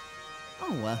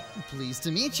 Oh, pleased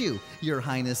to meet you, Your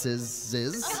Highnesses.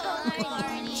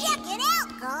 Check it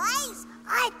out, guys.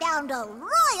 I found a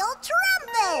royal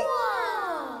trumpet.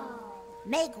 Whoa!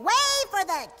 Make way for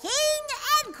the king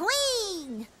and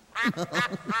queen.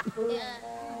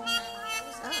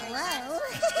 Hello.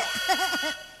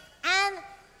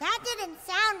 That didn't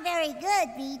sound very good,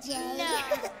 BJ. No.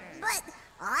 But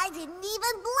I didn't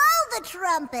even blow the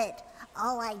trumpet.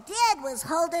 All I did was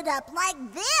hold it up like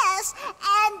this,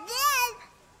 and then...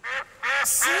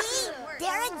 See?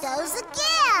 There it goes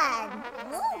again.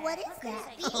 Oh, what is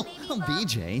that?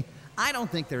 BJ, I don't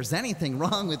think there's anything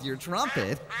wrong with your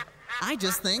trumpet. I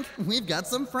just think we've got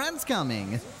some friends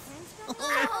coming.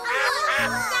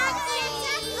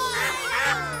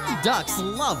 Ducks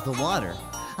love the water.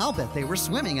 I'll bet they were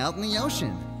swimming out in the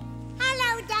ocean.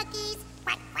 Hello, duckies.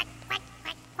 Quack, quack, quack,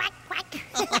 quack, quack, quack.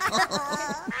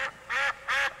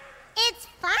 It's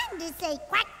fun to say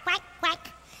quack, quack,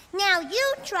 quack. Now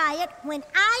you try it when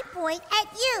I point at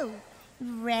you.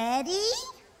 Ready?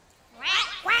 Quack,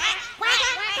 quack, quack,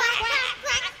 quack, quack,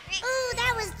 quack. Ooh,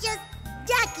 that was just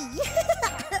ducky.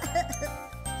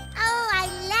 Oh, I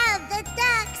love the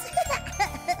ducks.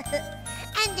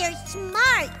 And they're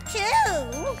smart,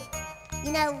 too.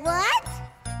 You know what?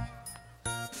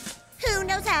 Who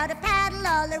knows how to paddle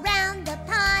all around the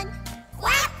pond?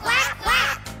 Quack, quack,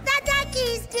 quack! The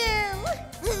duckies do!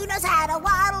 Who knows how to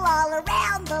waddle all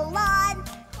around the lawn?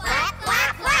 Quack,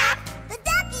 quack, quack! The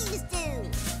duckies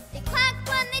do! They quack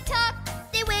when they talk,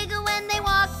 they wiggle when they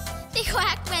walk, they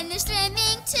quack when they're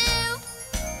swimming too.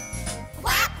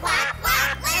 Quack, quack,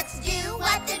 quack! Let's do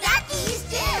what the duckies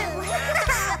do!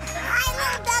 Hi,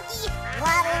 little ducky!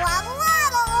 Waddle, waddle, waddle!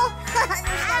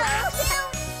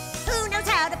 Who knows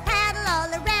how to paddle all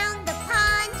around the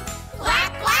pond?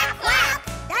 Quack, quack, quack!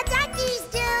 The duckies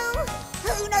do!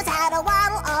 Who knows how to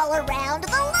waddle all around the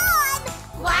lawn?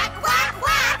 Quack, quack,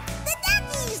 quack! The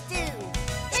duckies do!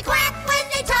 They quack when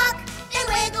they talk, they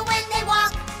wiggle when they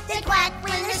walk, they quack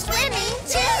when they're swimming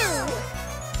too!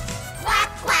 Quack,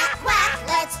 quack, quack!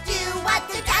 Let's do what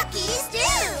the duckies do!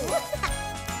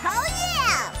 Oh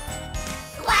yeah!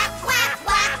 Quack, quack,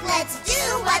 quack! Let's do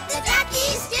what the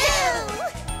duckies do!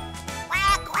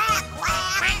 Quack, quack,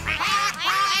 quack! Quack, quack,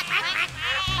 quack!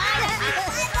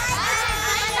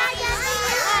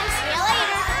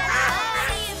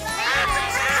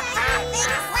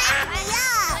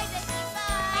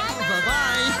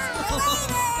 Bye-bye.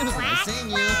 It was nice seeing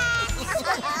you.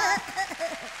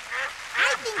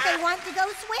 I think they want to go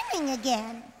swimming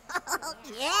again. Oh,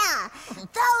 yeah.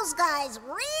 Those guys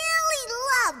really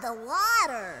love the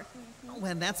water.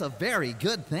 And that's a very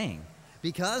good thing,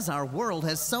 because our world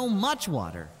has so much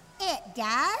water. It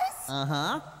does?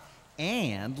 Uh-huh.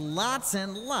 And lots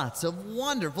of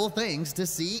wonderful things to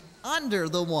see under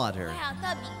the water. Wow,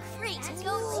 that'd be great.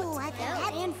 Ooh, I think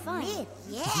that'd be fun.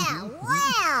 Yeah,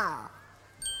 wow.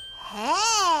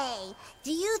 Hey,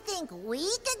 do you think we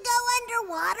could go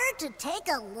underwater to take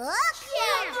a look?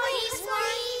 Yeah, please,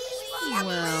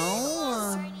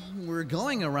 Well, we're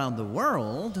going around the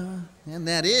world, and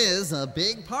that is a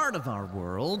big part of our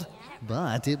world.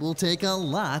 But it will take a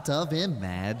lot of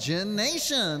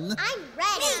imagination. I'm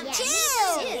ready. Me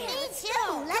too. Let's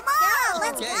go.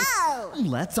 Let's go.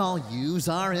 Let's all use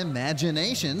our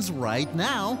imaginations right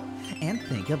now and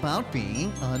think about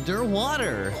being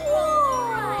underwater.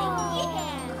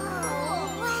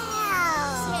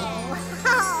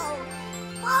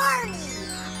 Barney,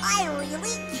 I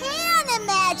really can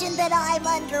imagine that I'm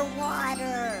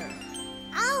underwater.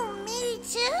 Oh, me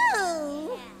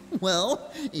too.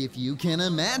 Well, if you can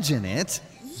imagine it,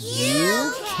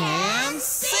 you can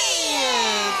see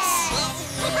it!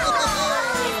 Oh,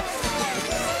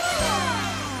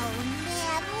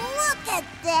 man, look at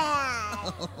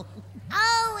that!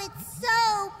 Oh, it's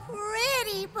so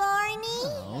pretty, Barney.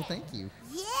 Oh, thank you.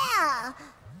 Yeah,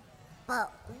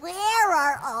 but where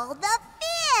are all the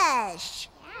fish?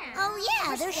 Oh,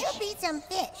 yeah, there should be some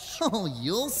fish. Oh,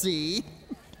 you'll see.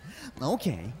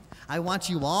 Okay, I want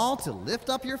you all to lift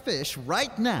up your fish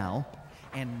right now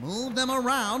and move them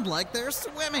around like they're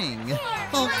swimming.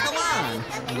 Oh, come on.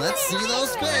 Let's see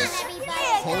those fish.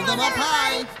 Hold them up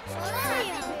high.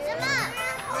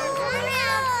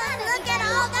 Look at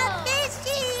all the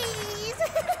fishies.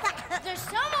 There's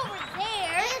some over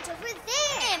there. And over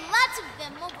there. And lots of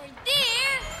them over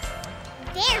there.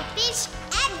 There are fish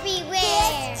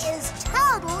everywhere. This is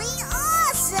totally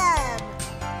awesome.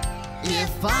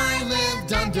 If I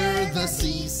lived under the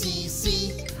sea,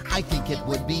 I think it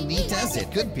would be neat as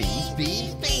it could be.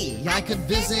 I could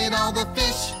visit all the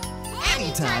fish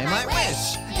anytime I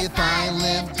wish. If I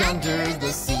lived under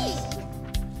the sea.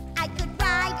 I could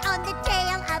ride on the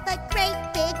tail of a great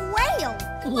big whale.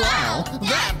 Wow,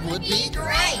 that would be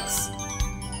great.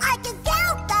 I could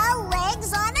count the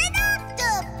legs on an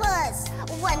octopus.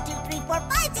 1, 2, 3, 4,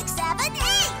 5, 6, 7, 8.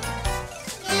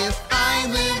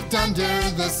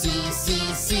 the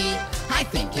sea. I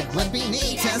think it would be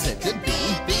neat as it could be.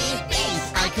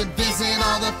 I could visit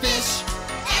all the fish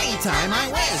anytime I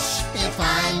wish if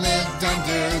I lived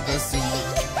under the sea.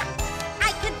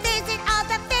 I could visit all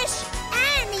the fish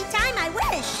anytime I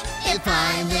wish. If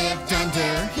I lived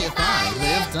under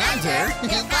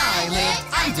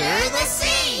the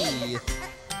sea.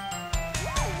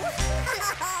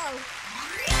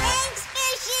 Thanks,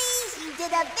 fishies! You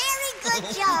did a very good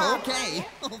job. Okay.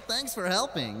 Oh, thanks for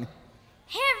helping.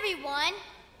 Hey everyone,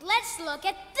 let's look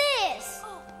at this.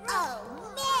 Oh,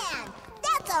 man!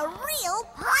 That's a real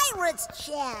pirate's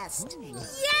chest! Yay!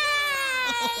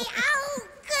 Oh,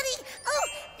 goody! Oh,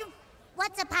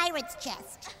 what's a pirate's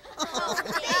chest?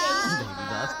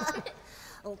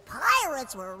 Oh,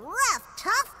 pirates were rough,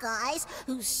 tough guys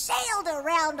who sailed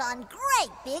around on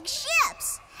great big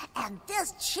ships. And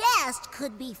this chest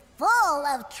could be full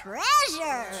of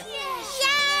treasure. Yay!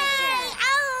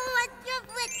 Oh,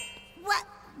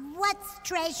 what's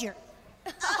treasure?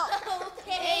 Oh,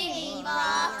 Baby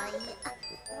Bop.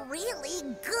 Really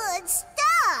good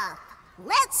stuff.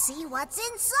 Let's see what's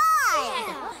inside.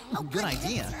 Yeah. Oh, good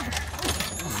idea.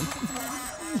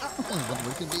 I wonder what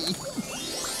it could be.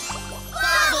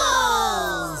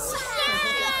 Bubbles!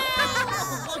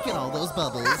 Look at all those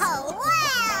bubbles. Oh,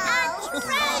 wow! A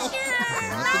treasure!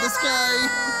 Up to the sky.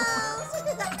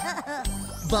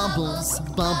 Bubbles,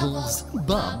 bubbles,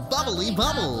 bubbly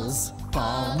bubbles.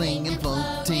 Falling and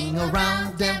floating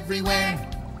around everywhere.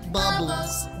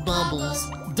 Bubbles, bubbles,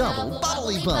 double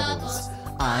bubbly bubbles.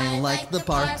 I like the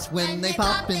parts when they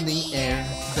pop in the air.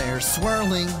 They're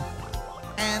swirling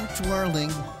and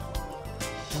twirling,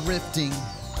 drifting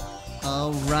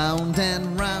around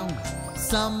and round.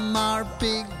 Some are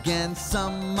big and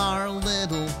some are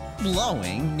little,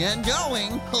 blowing and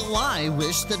going. Oh, I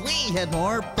wish that we had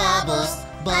more bubbles,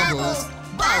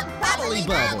 bubbly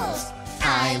bubbles.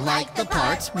 I like the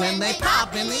parts when they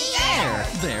pop in the air.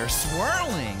 They're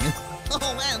swirling,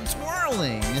 oh, and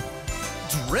twirling,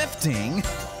 drifting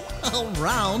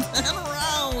around and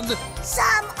around.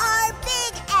 Some are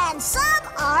big and some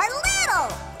are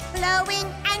little, blowing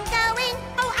and going.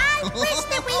 Oh, I wish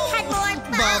that we had more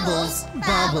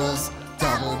bubbles,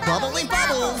 double bubbly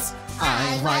bubbles.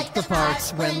 I like the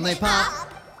parts when they pop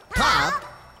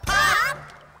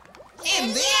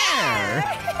in the air.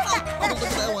 Oh, look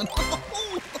at that one.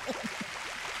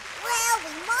 Well,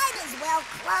 we might as well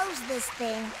close this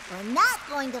thing. We're not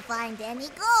going to find any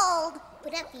gold.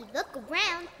 But if we look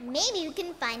around, maybe we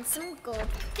can find some gold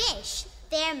fish.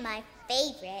 They're my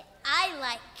favorite. I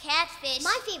like catfish.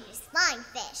 My favorite is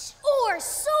lionfish. Or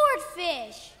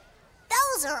swordfish.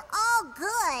 Those are all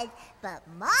good, but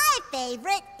my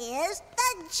favorite is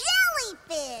the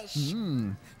jellyfish.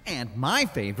 And my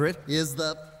favorite is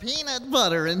the peanut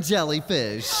butter and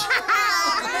jellyfish. What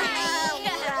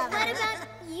about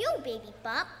you, Baby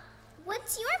Bop?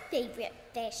 What's your favorite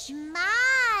fish?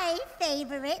 My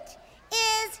favorite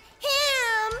is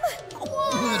him. Oh,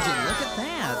 look at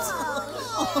that.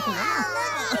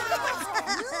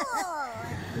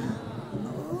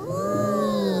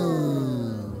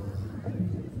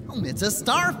 Oh, it's a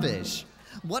starfish.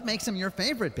 What makes him your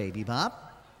favorite, Baby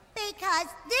Bop? Because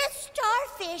this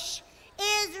starfish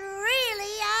is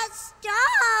really a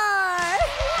star.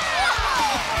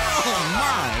 Oh,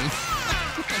 my.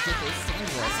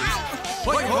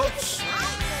 Play hooks.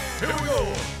 Here we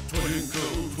go.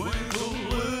 Twinkle, twinkle,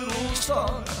 little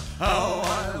star, how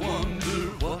I wonder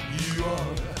what you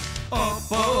are.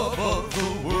 Up above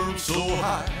the world so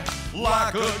high,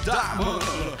 like a diamond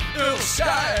in the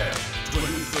sky.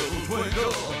 Twinkle,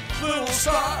 twinkle, little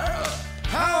star,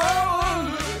 how I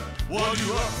wonder what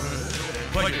you are.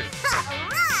 Thank you. All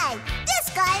right, this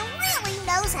guy really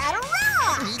knows how to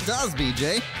rock. He does,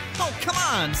 BJ. Oh, come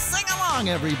on, sing along,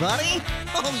 everybody.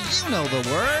 Oh, you know the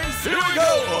words. Here we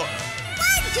go.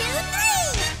 1, 2, 3.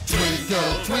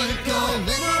 Twinkle, twinkle,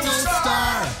 little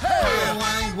star, how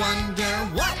I wonder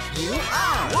what you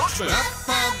are. Watch me. Up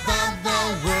above the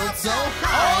world so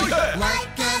high,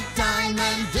 like a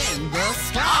diamond in the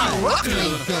sky.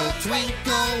 Twinkle,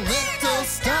 twinkle, little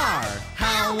star,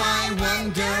 how I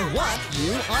wonder what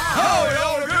you are. Oh,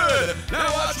 y'all are good.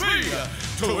 Now watch me.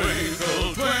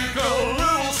 Twinkle, twinkle,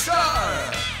 little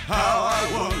star, how I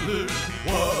wonder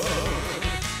what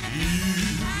you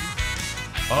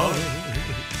are.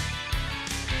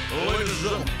 Ladies and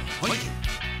gentlemen, thank you.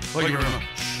 Thank you very much.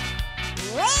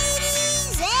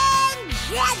 Ladies and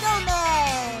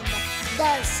gentlemen,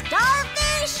 the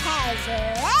starfish has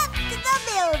left the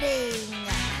building.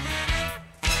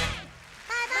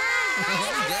 Bye-bye.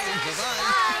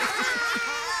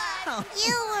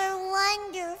 You were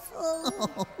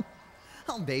wonderful.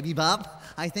 Oh, Baby Bop,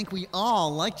 I I think we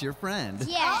all liked your friend.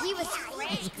 Yeah, he was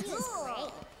great.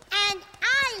 And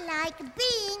I like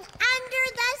being under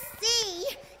the sea.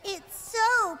 It's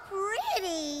so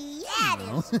pretty. That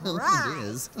is right. It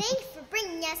is. Thanks for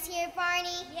bringing us here,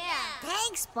 Barney. Yeah.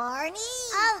 Thanks, Barney.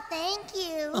 Oh, thank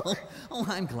you. Oh,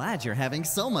 I'm glad you're having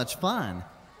so much fun.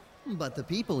 But the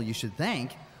people you should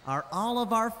thank are all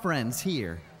of our friends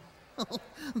here.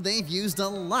 They've used a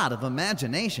lot of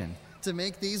imagination to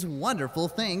make these wonderful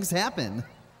things happen.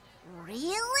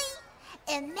 Really?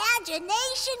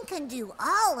 Imagination can do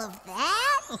all of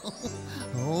that?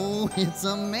 Oh, it's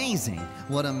amazing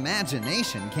what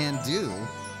imagination can do.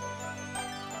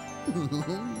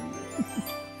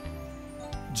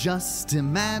 Just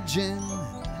imagine,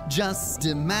 just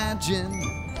imagine,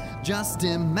 just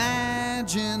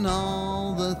imagine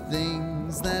all the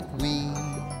things that we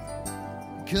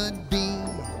could be.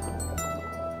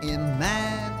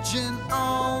 Imagine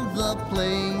all the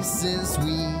places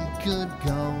we could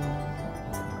go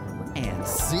and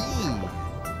see.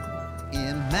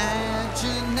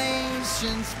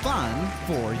 Imagination's fun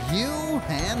for you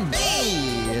and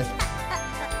me.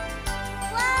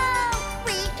 Whoa!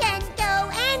 We can go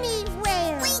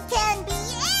anywhere. We can be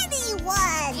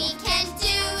anyone. We can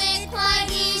do it quite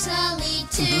easily,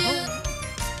 too.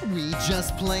 We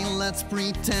just play Let's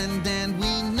Pretend, and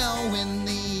we know in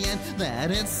the end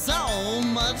that it's so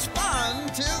much fun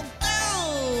to do.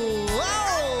 Oh!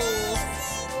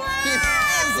 It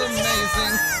is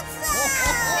amazing.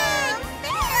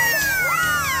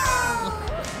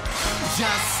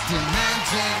 Just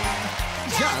imagine,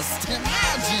 just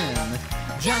imagine,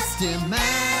 just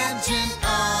imagine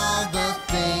all the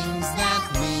things that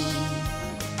we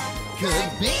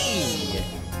could be.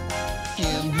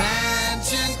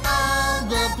 Imagine all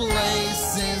the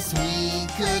places we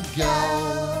could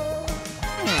go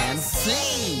and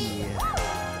see.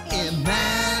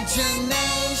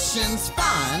 Imagination's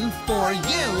fun for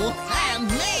you and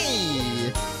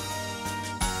me.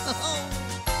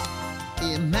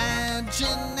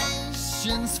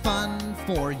 Imagination's fun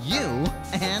for you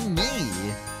and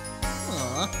me.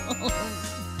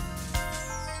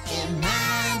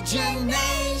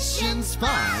 Imagination's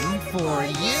fun for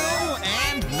you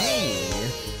and me.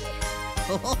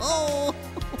 Oh,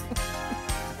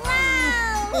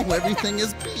 Wow! oh, everything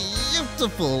is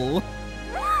beautiful.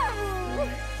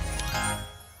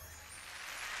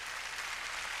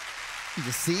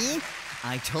 You see?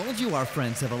 I told you our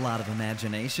friends have a lot of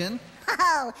imagination.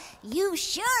 Oh, you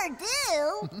sure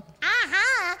do.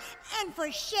 Uh-huh. And for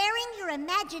sharing your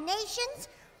imaginations,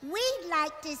 we'd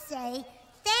like to say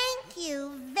thank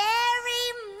you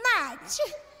very much.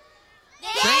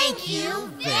 Thank you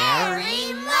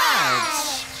very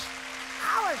much.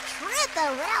 Our trip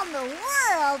around the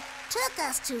world took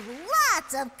us to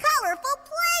lots of colorful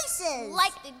places.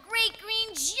 Like the great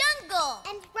green jungle.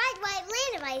 And bright white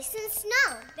land of ice and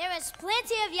snow. There was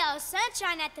plenty of yellow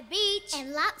sunshine at the beach.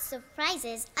 And lots of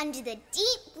prizes under the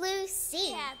deep blue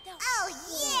sea. Oh,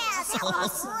 yeah, that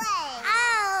was great.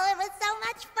 Oh, it was so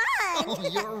much fun. Oh,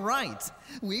 you're right.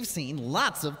 We've seen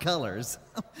lots of colors,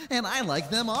 and I like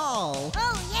them all.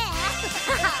 Oh, yeah.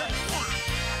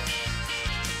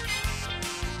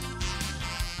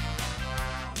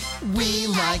 We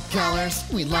like colors,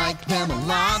 we like them a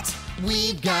lot.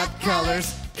 We've got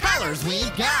colors, colors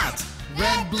we've got.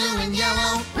 Red, blue, and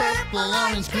yellow, purple,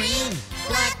 orange, green.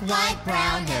 Black, white,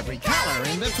 brown, every color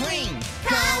in between.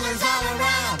 Colors all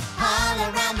around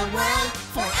the world,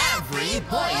 for every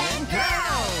boy and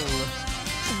girl.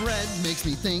 Red makes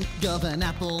me think of an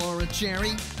apple or a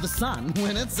cherry. The sun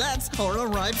when it sets, or a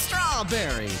ripe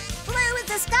strawberry. Blue is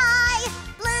the sky,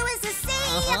 blue is the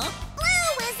sea.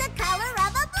 Blue is the color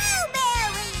of a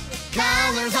blueberry.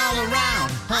 Colors all around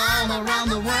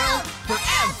the world, for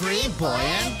every boy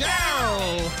and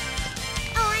girl.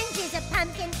 Orange is a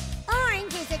pumpkin.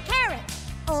 Orange is a carrot.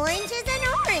 Orange is an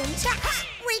orange.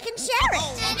 We can share it.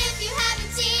 And if you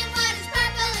haven't seen what is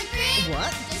purple and green,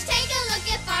 What? just take a look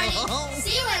at Barney.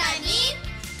 See what I mean?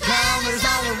 Colors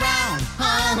all around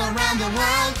the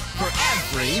world, for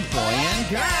every boy and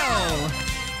girl.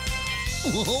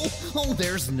 Oh,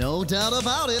 there's no doubt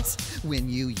about it. When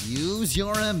you use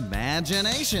your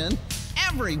imagination,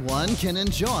 everyone can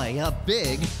enjoy a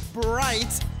big,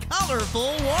 bright,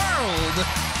 colorful world.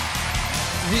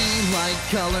 We like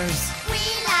colors. We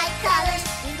like colors.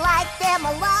 We like them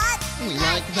a lot. We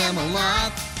like them a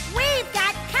lot. We've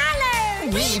got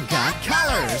colors. We've got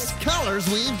colors. Colors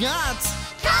we've got.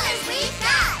 Colors we've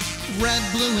got. Red,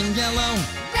 blue, and yellow.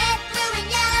 Red, blue, and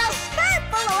yellow.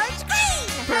 Purple, orange, green.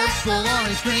 Purple,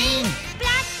 orange, green.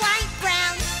 Black, white,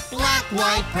 brown. Black,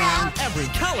 white, brown. Every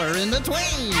color in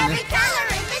between. Every color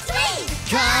in between.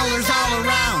 Colors all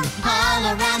around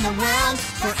the world,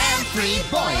 for every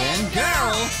boy and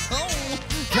girl. Oh,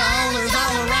 colors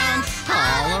all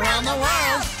around the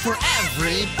world, for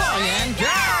every boy and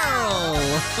girl.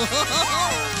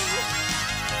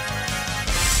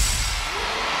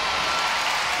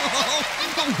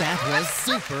 Oh, that was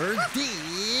super duper.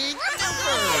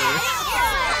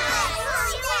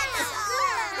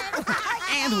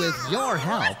 And with your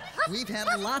help, we've had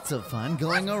lots of fun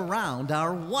going around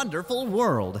our wonderful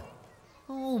world.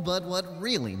 Oh, but what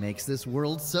really makes this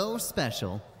world so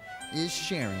special is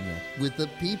sharing it with the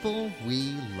people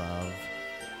we love.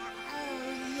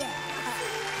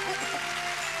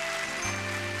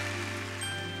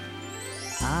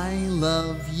 I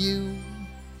love you,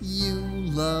 you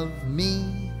love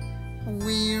me.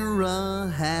 We're a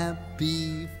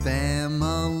happy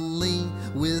family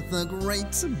with a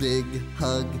great big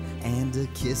hug and a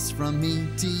kiss from me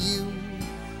to you.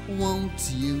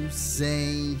 Won't you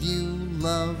say you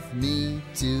love me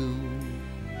too?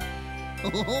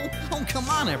 Oh, come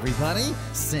on, everybody,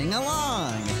 sing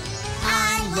along.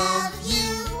 I love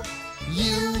you,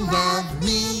 you love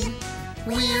me.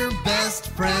 We're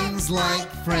best friends like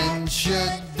friends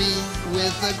should be,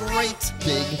 with a great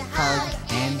big hug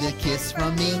and a kiss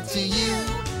from me to you.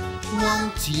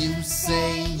 Won't you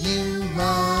say you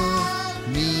love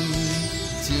me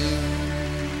too?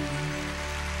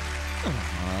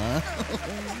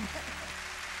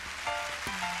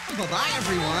 Bye-bye,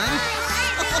 everyone.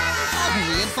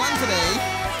 We had fun today.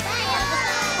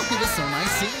 It was so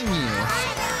nice seeing you.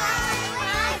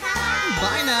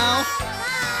 Bye now.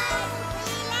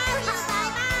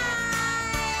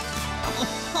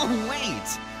 Oh, wait.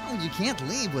 You can't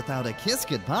leave without a kiss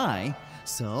goodbye.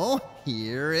 So,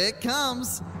 here it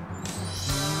comes.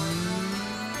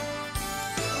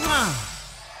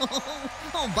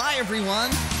 Oh, bye, everyone.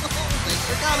 Thanks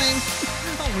for coming.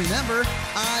 Oh, remember,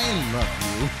 I love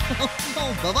you.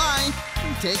 Oh, bye-bye.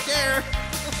 Take care.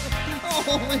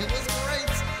 Oh, it was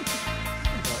great.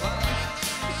 Bye-bye.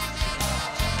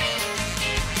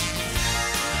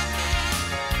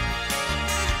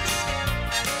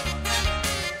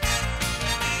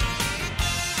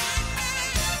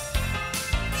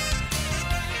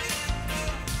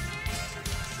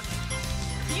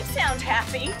 You sound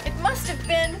happy. It must have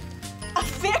been a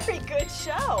very good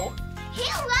show.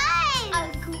 Hooray!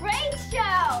 A great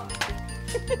show!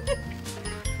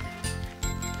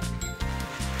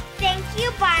 Thank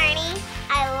you, Barney.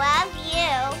 I love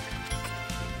you.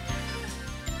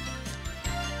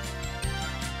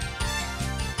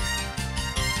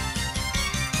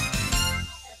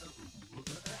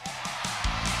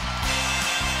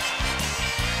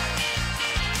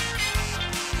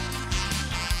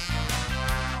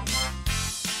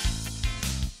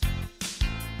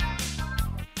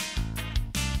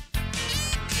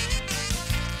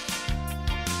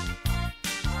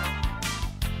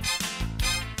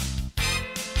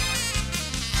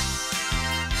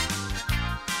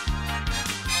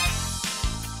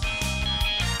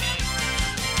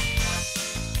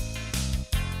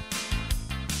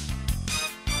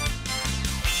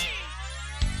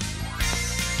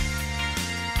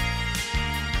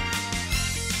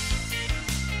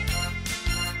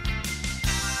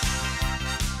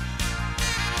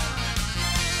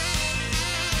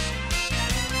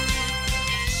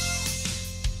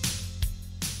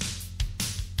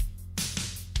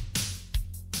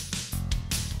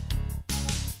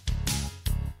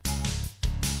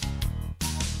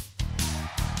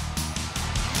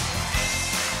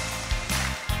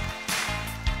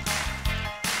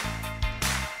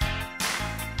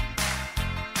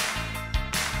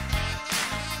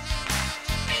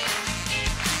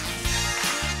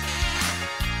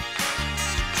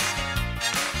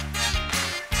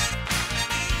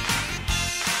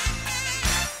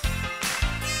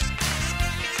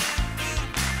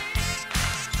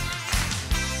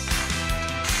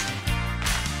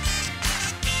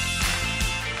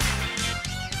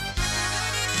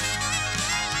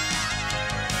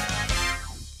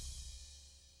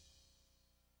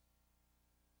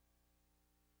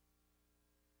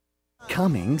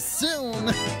 Coming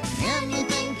soon.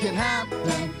 Anything can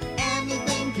happen,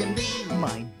 anything can be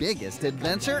my biggest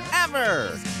adventure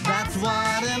ever. That's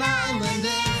what an island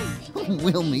is.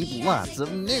 We'll meet lots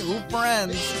of new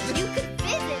friends. You can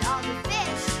visit all the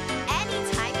fish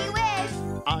anytime you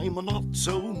wish. I'm a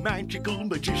not-so-magical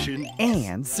magician.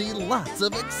 And see lots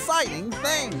of exciting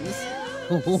things.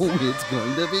 Oh, it's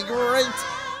going to be great.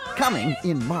 Coming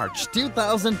in March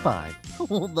 2005.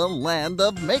 Oh, the land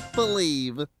of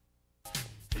make-believe.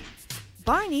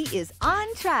 Barney is on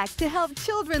track to help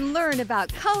children learn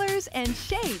about colors and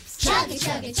shapes. Chugga,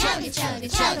 chugga, chugga,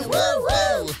 chugga, chugga, woo,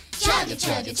 woo! Chugga,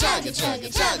 chugga, chugga, chugga,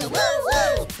 chugga,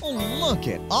 woo, woo! Look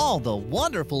at all the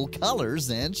wonderful colors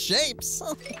and shapes.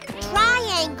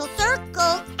 Triangle,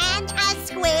 circle, and a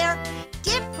square.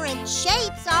 Different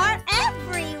shapes are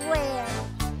everywhere.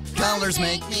 Colors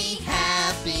make me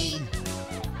happy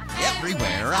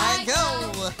everywhere I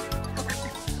go.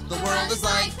 The world is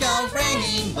like a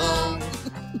rainbow.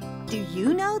 Do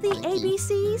you know the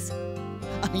ABCs?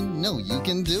 I know you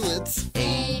can do it.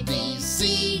 A, B,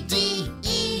 C, D,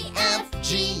 E, F,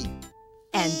 G.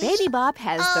 And Baby Bop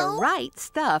has the right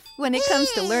stuff when it comes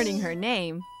to learning her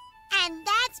name. And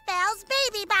that spells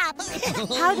Baby Bop.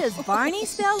 How does Barney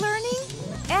spell learning?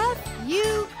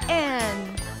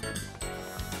 F-U-N.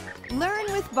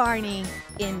 Learn with Barney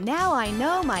in Now I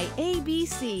Know My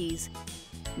ABCs.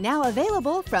 Now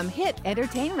available from Hit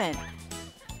Entertainment.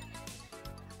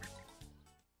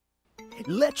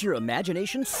 Let your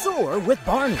imagination soar with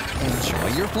Barney. Enjoy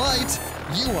your flight.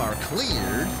 You are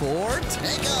cleared for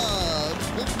takeoff.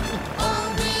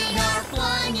 Oh, we are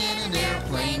flying in an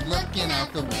airplane, looking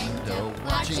out the window,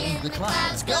 watching the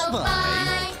clouds go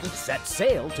by. Set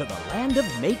sail to the land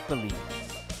of make-believe.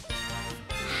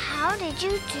 How did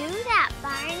you do that,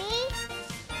 Barney?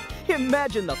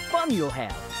 Imagine the fun you'll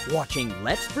have watching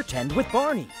Let's Pretend with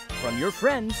Barney from your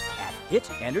friends at Hit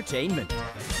Entertainment.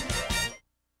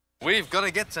 We've got to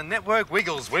get to Network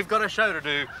Wiggles. We've got a show to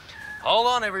do. Hold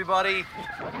on, everybody.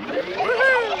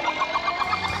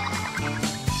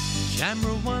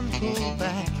 Camera 1, pull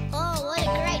back. Oh, what a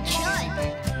great shot.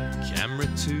 Camera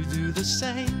 2, do the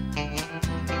same.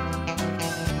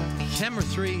 Camera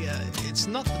 3, it's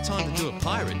not the time to do a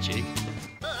pirate jig.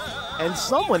 And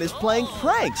someone is playing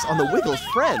pranks on the Wiggles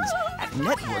friends at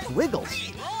Network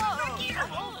Wiggles.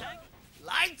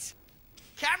 Lights,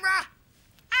 camera,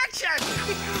 action!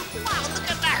 Wow, look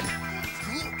at that!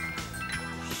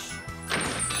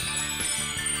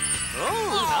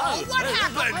 Oh, what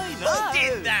happened? Who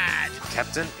did that?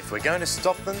 Captain, if we're going to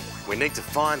stop them, we need to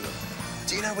find them.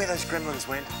 Do you know where those gremlins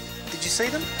went? Did you see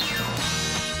them?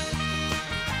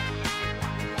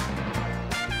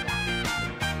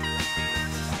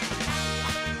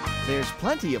 There's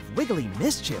plenty of wiggly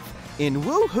mischief in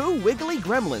Woo-Hoo Wiggly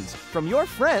Gremlins from your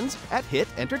friends at Hit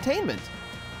Entertainment.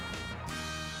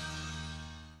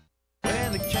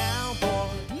 When the cowboy...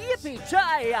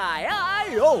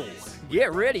 Yippee-ki-yi-yi-oh!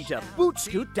 Get ready to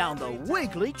boot-scoot down the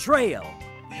Wiggly Trail.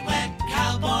 We wear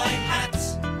cowboy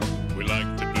hats. We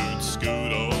like to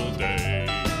boot-scoot all day.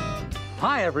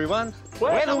 Hi, everyone.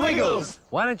 We're the Wiggles.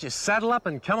 Why don't you saddle up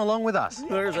and come along with us?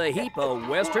 There's a heap of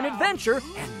Western adventure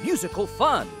and musical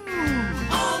fun.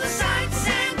 All the sights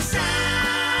and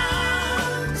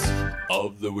sounds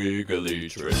of the Wiggly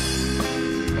Trail.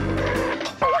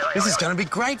 This is going to be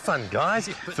great fun, guys.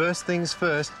 First things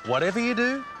first, whatever you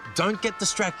do, don't get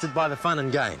distracted by the fun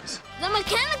and games. The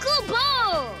mechanical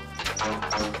bull!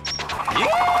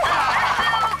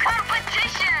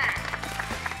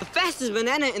 The fastest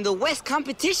banana in the West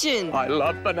competition. I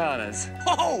love bananas.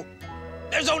 Oh,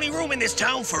 there's only room in this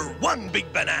town for one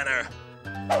big banana.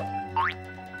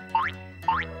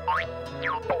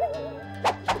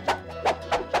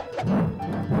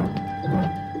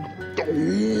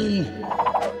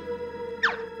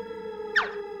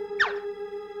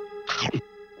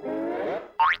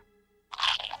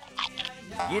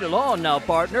 Get along now,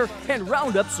 partner, and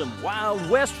round up some Wild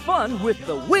West fun with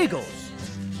the Wiggles.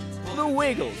 The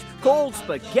Wiggles, cold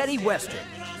spaghetti western.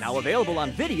 Now available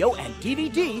on video and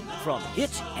DVD from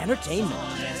Hit Entertainment.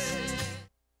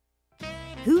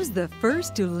 Who's the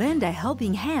first to lend a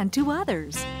helping hand to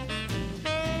others?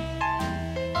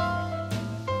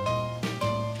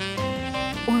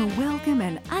 Or welcome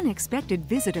an unexpected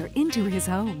visitor into his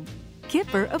home?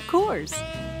 Kipper, of course.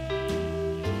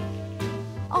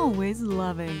 Always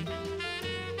loving.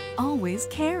 Always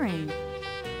caring.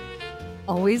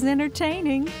 Always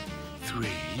entertaining. 3,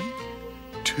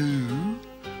 2,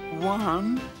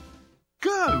 1,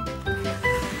 go!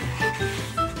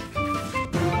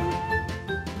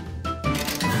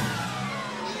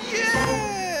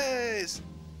 Yes!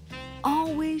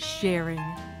 Always sharing.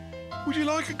 Would you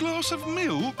like a glass of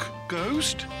milk,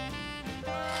 Ghost?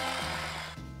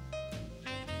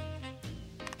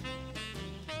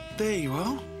 There you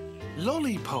are.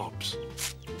 Lollipops.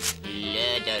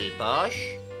 Little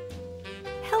Bosh.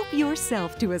 Help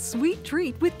yourself to a sweet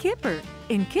treat with Kipper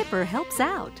in Kipper Helps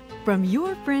Out from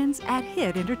your friends at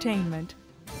Hit Entertainment.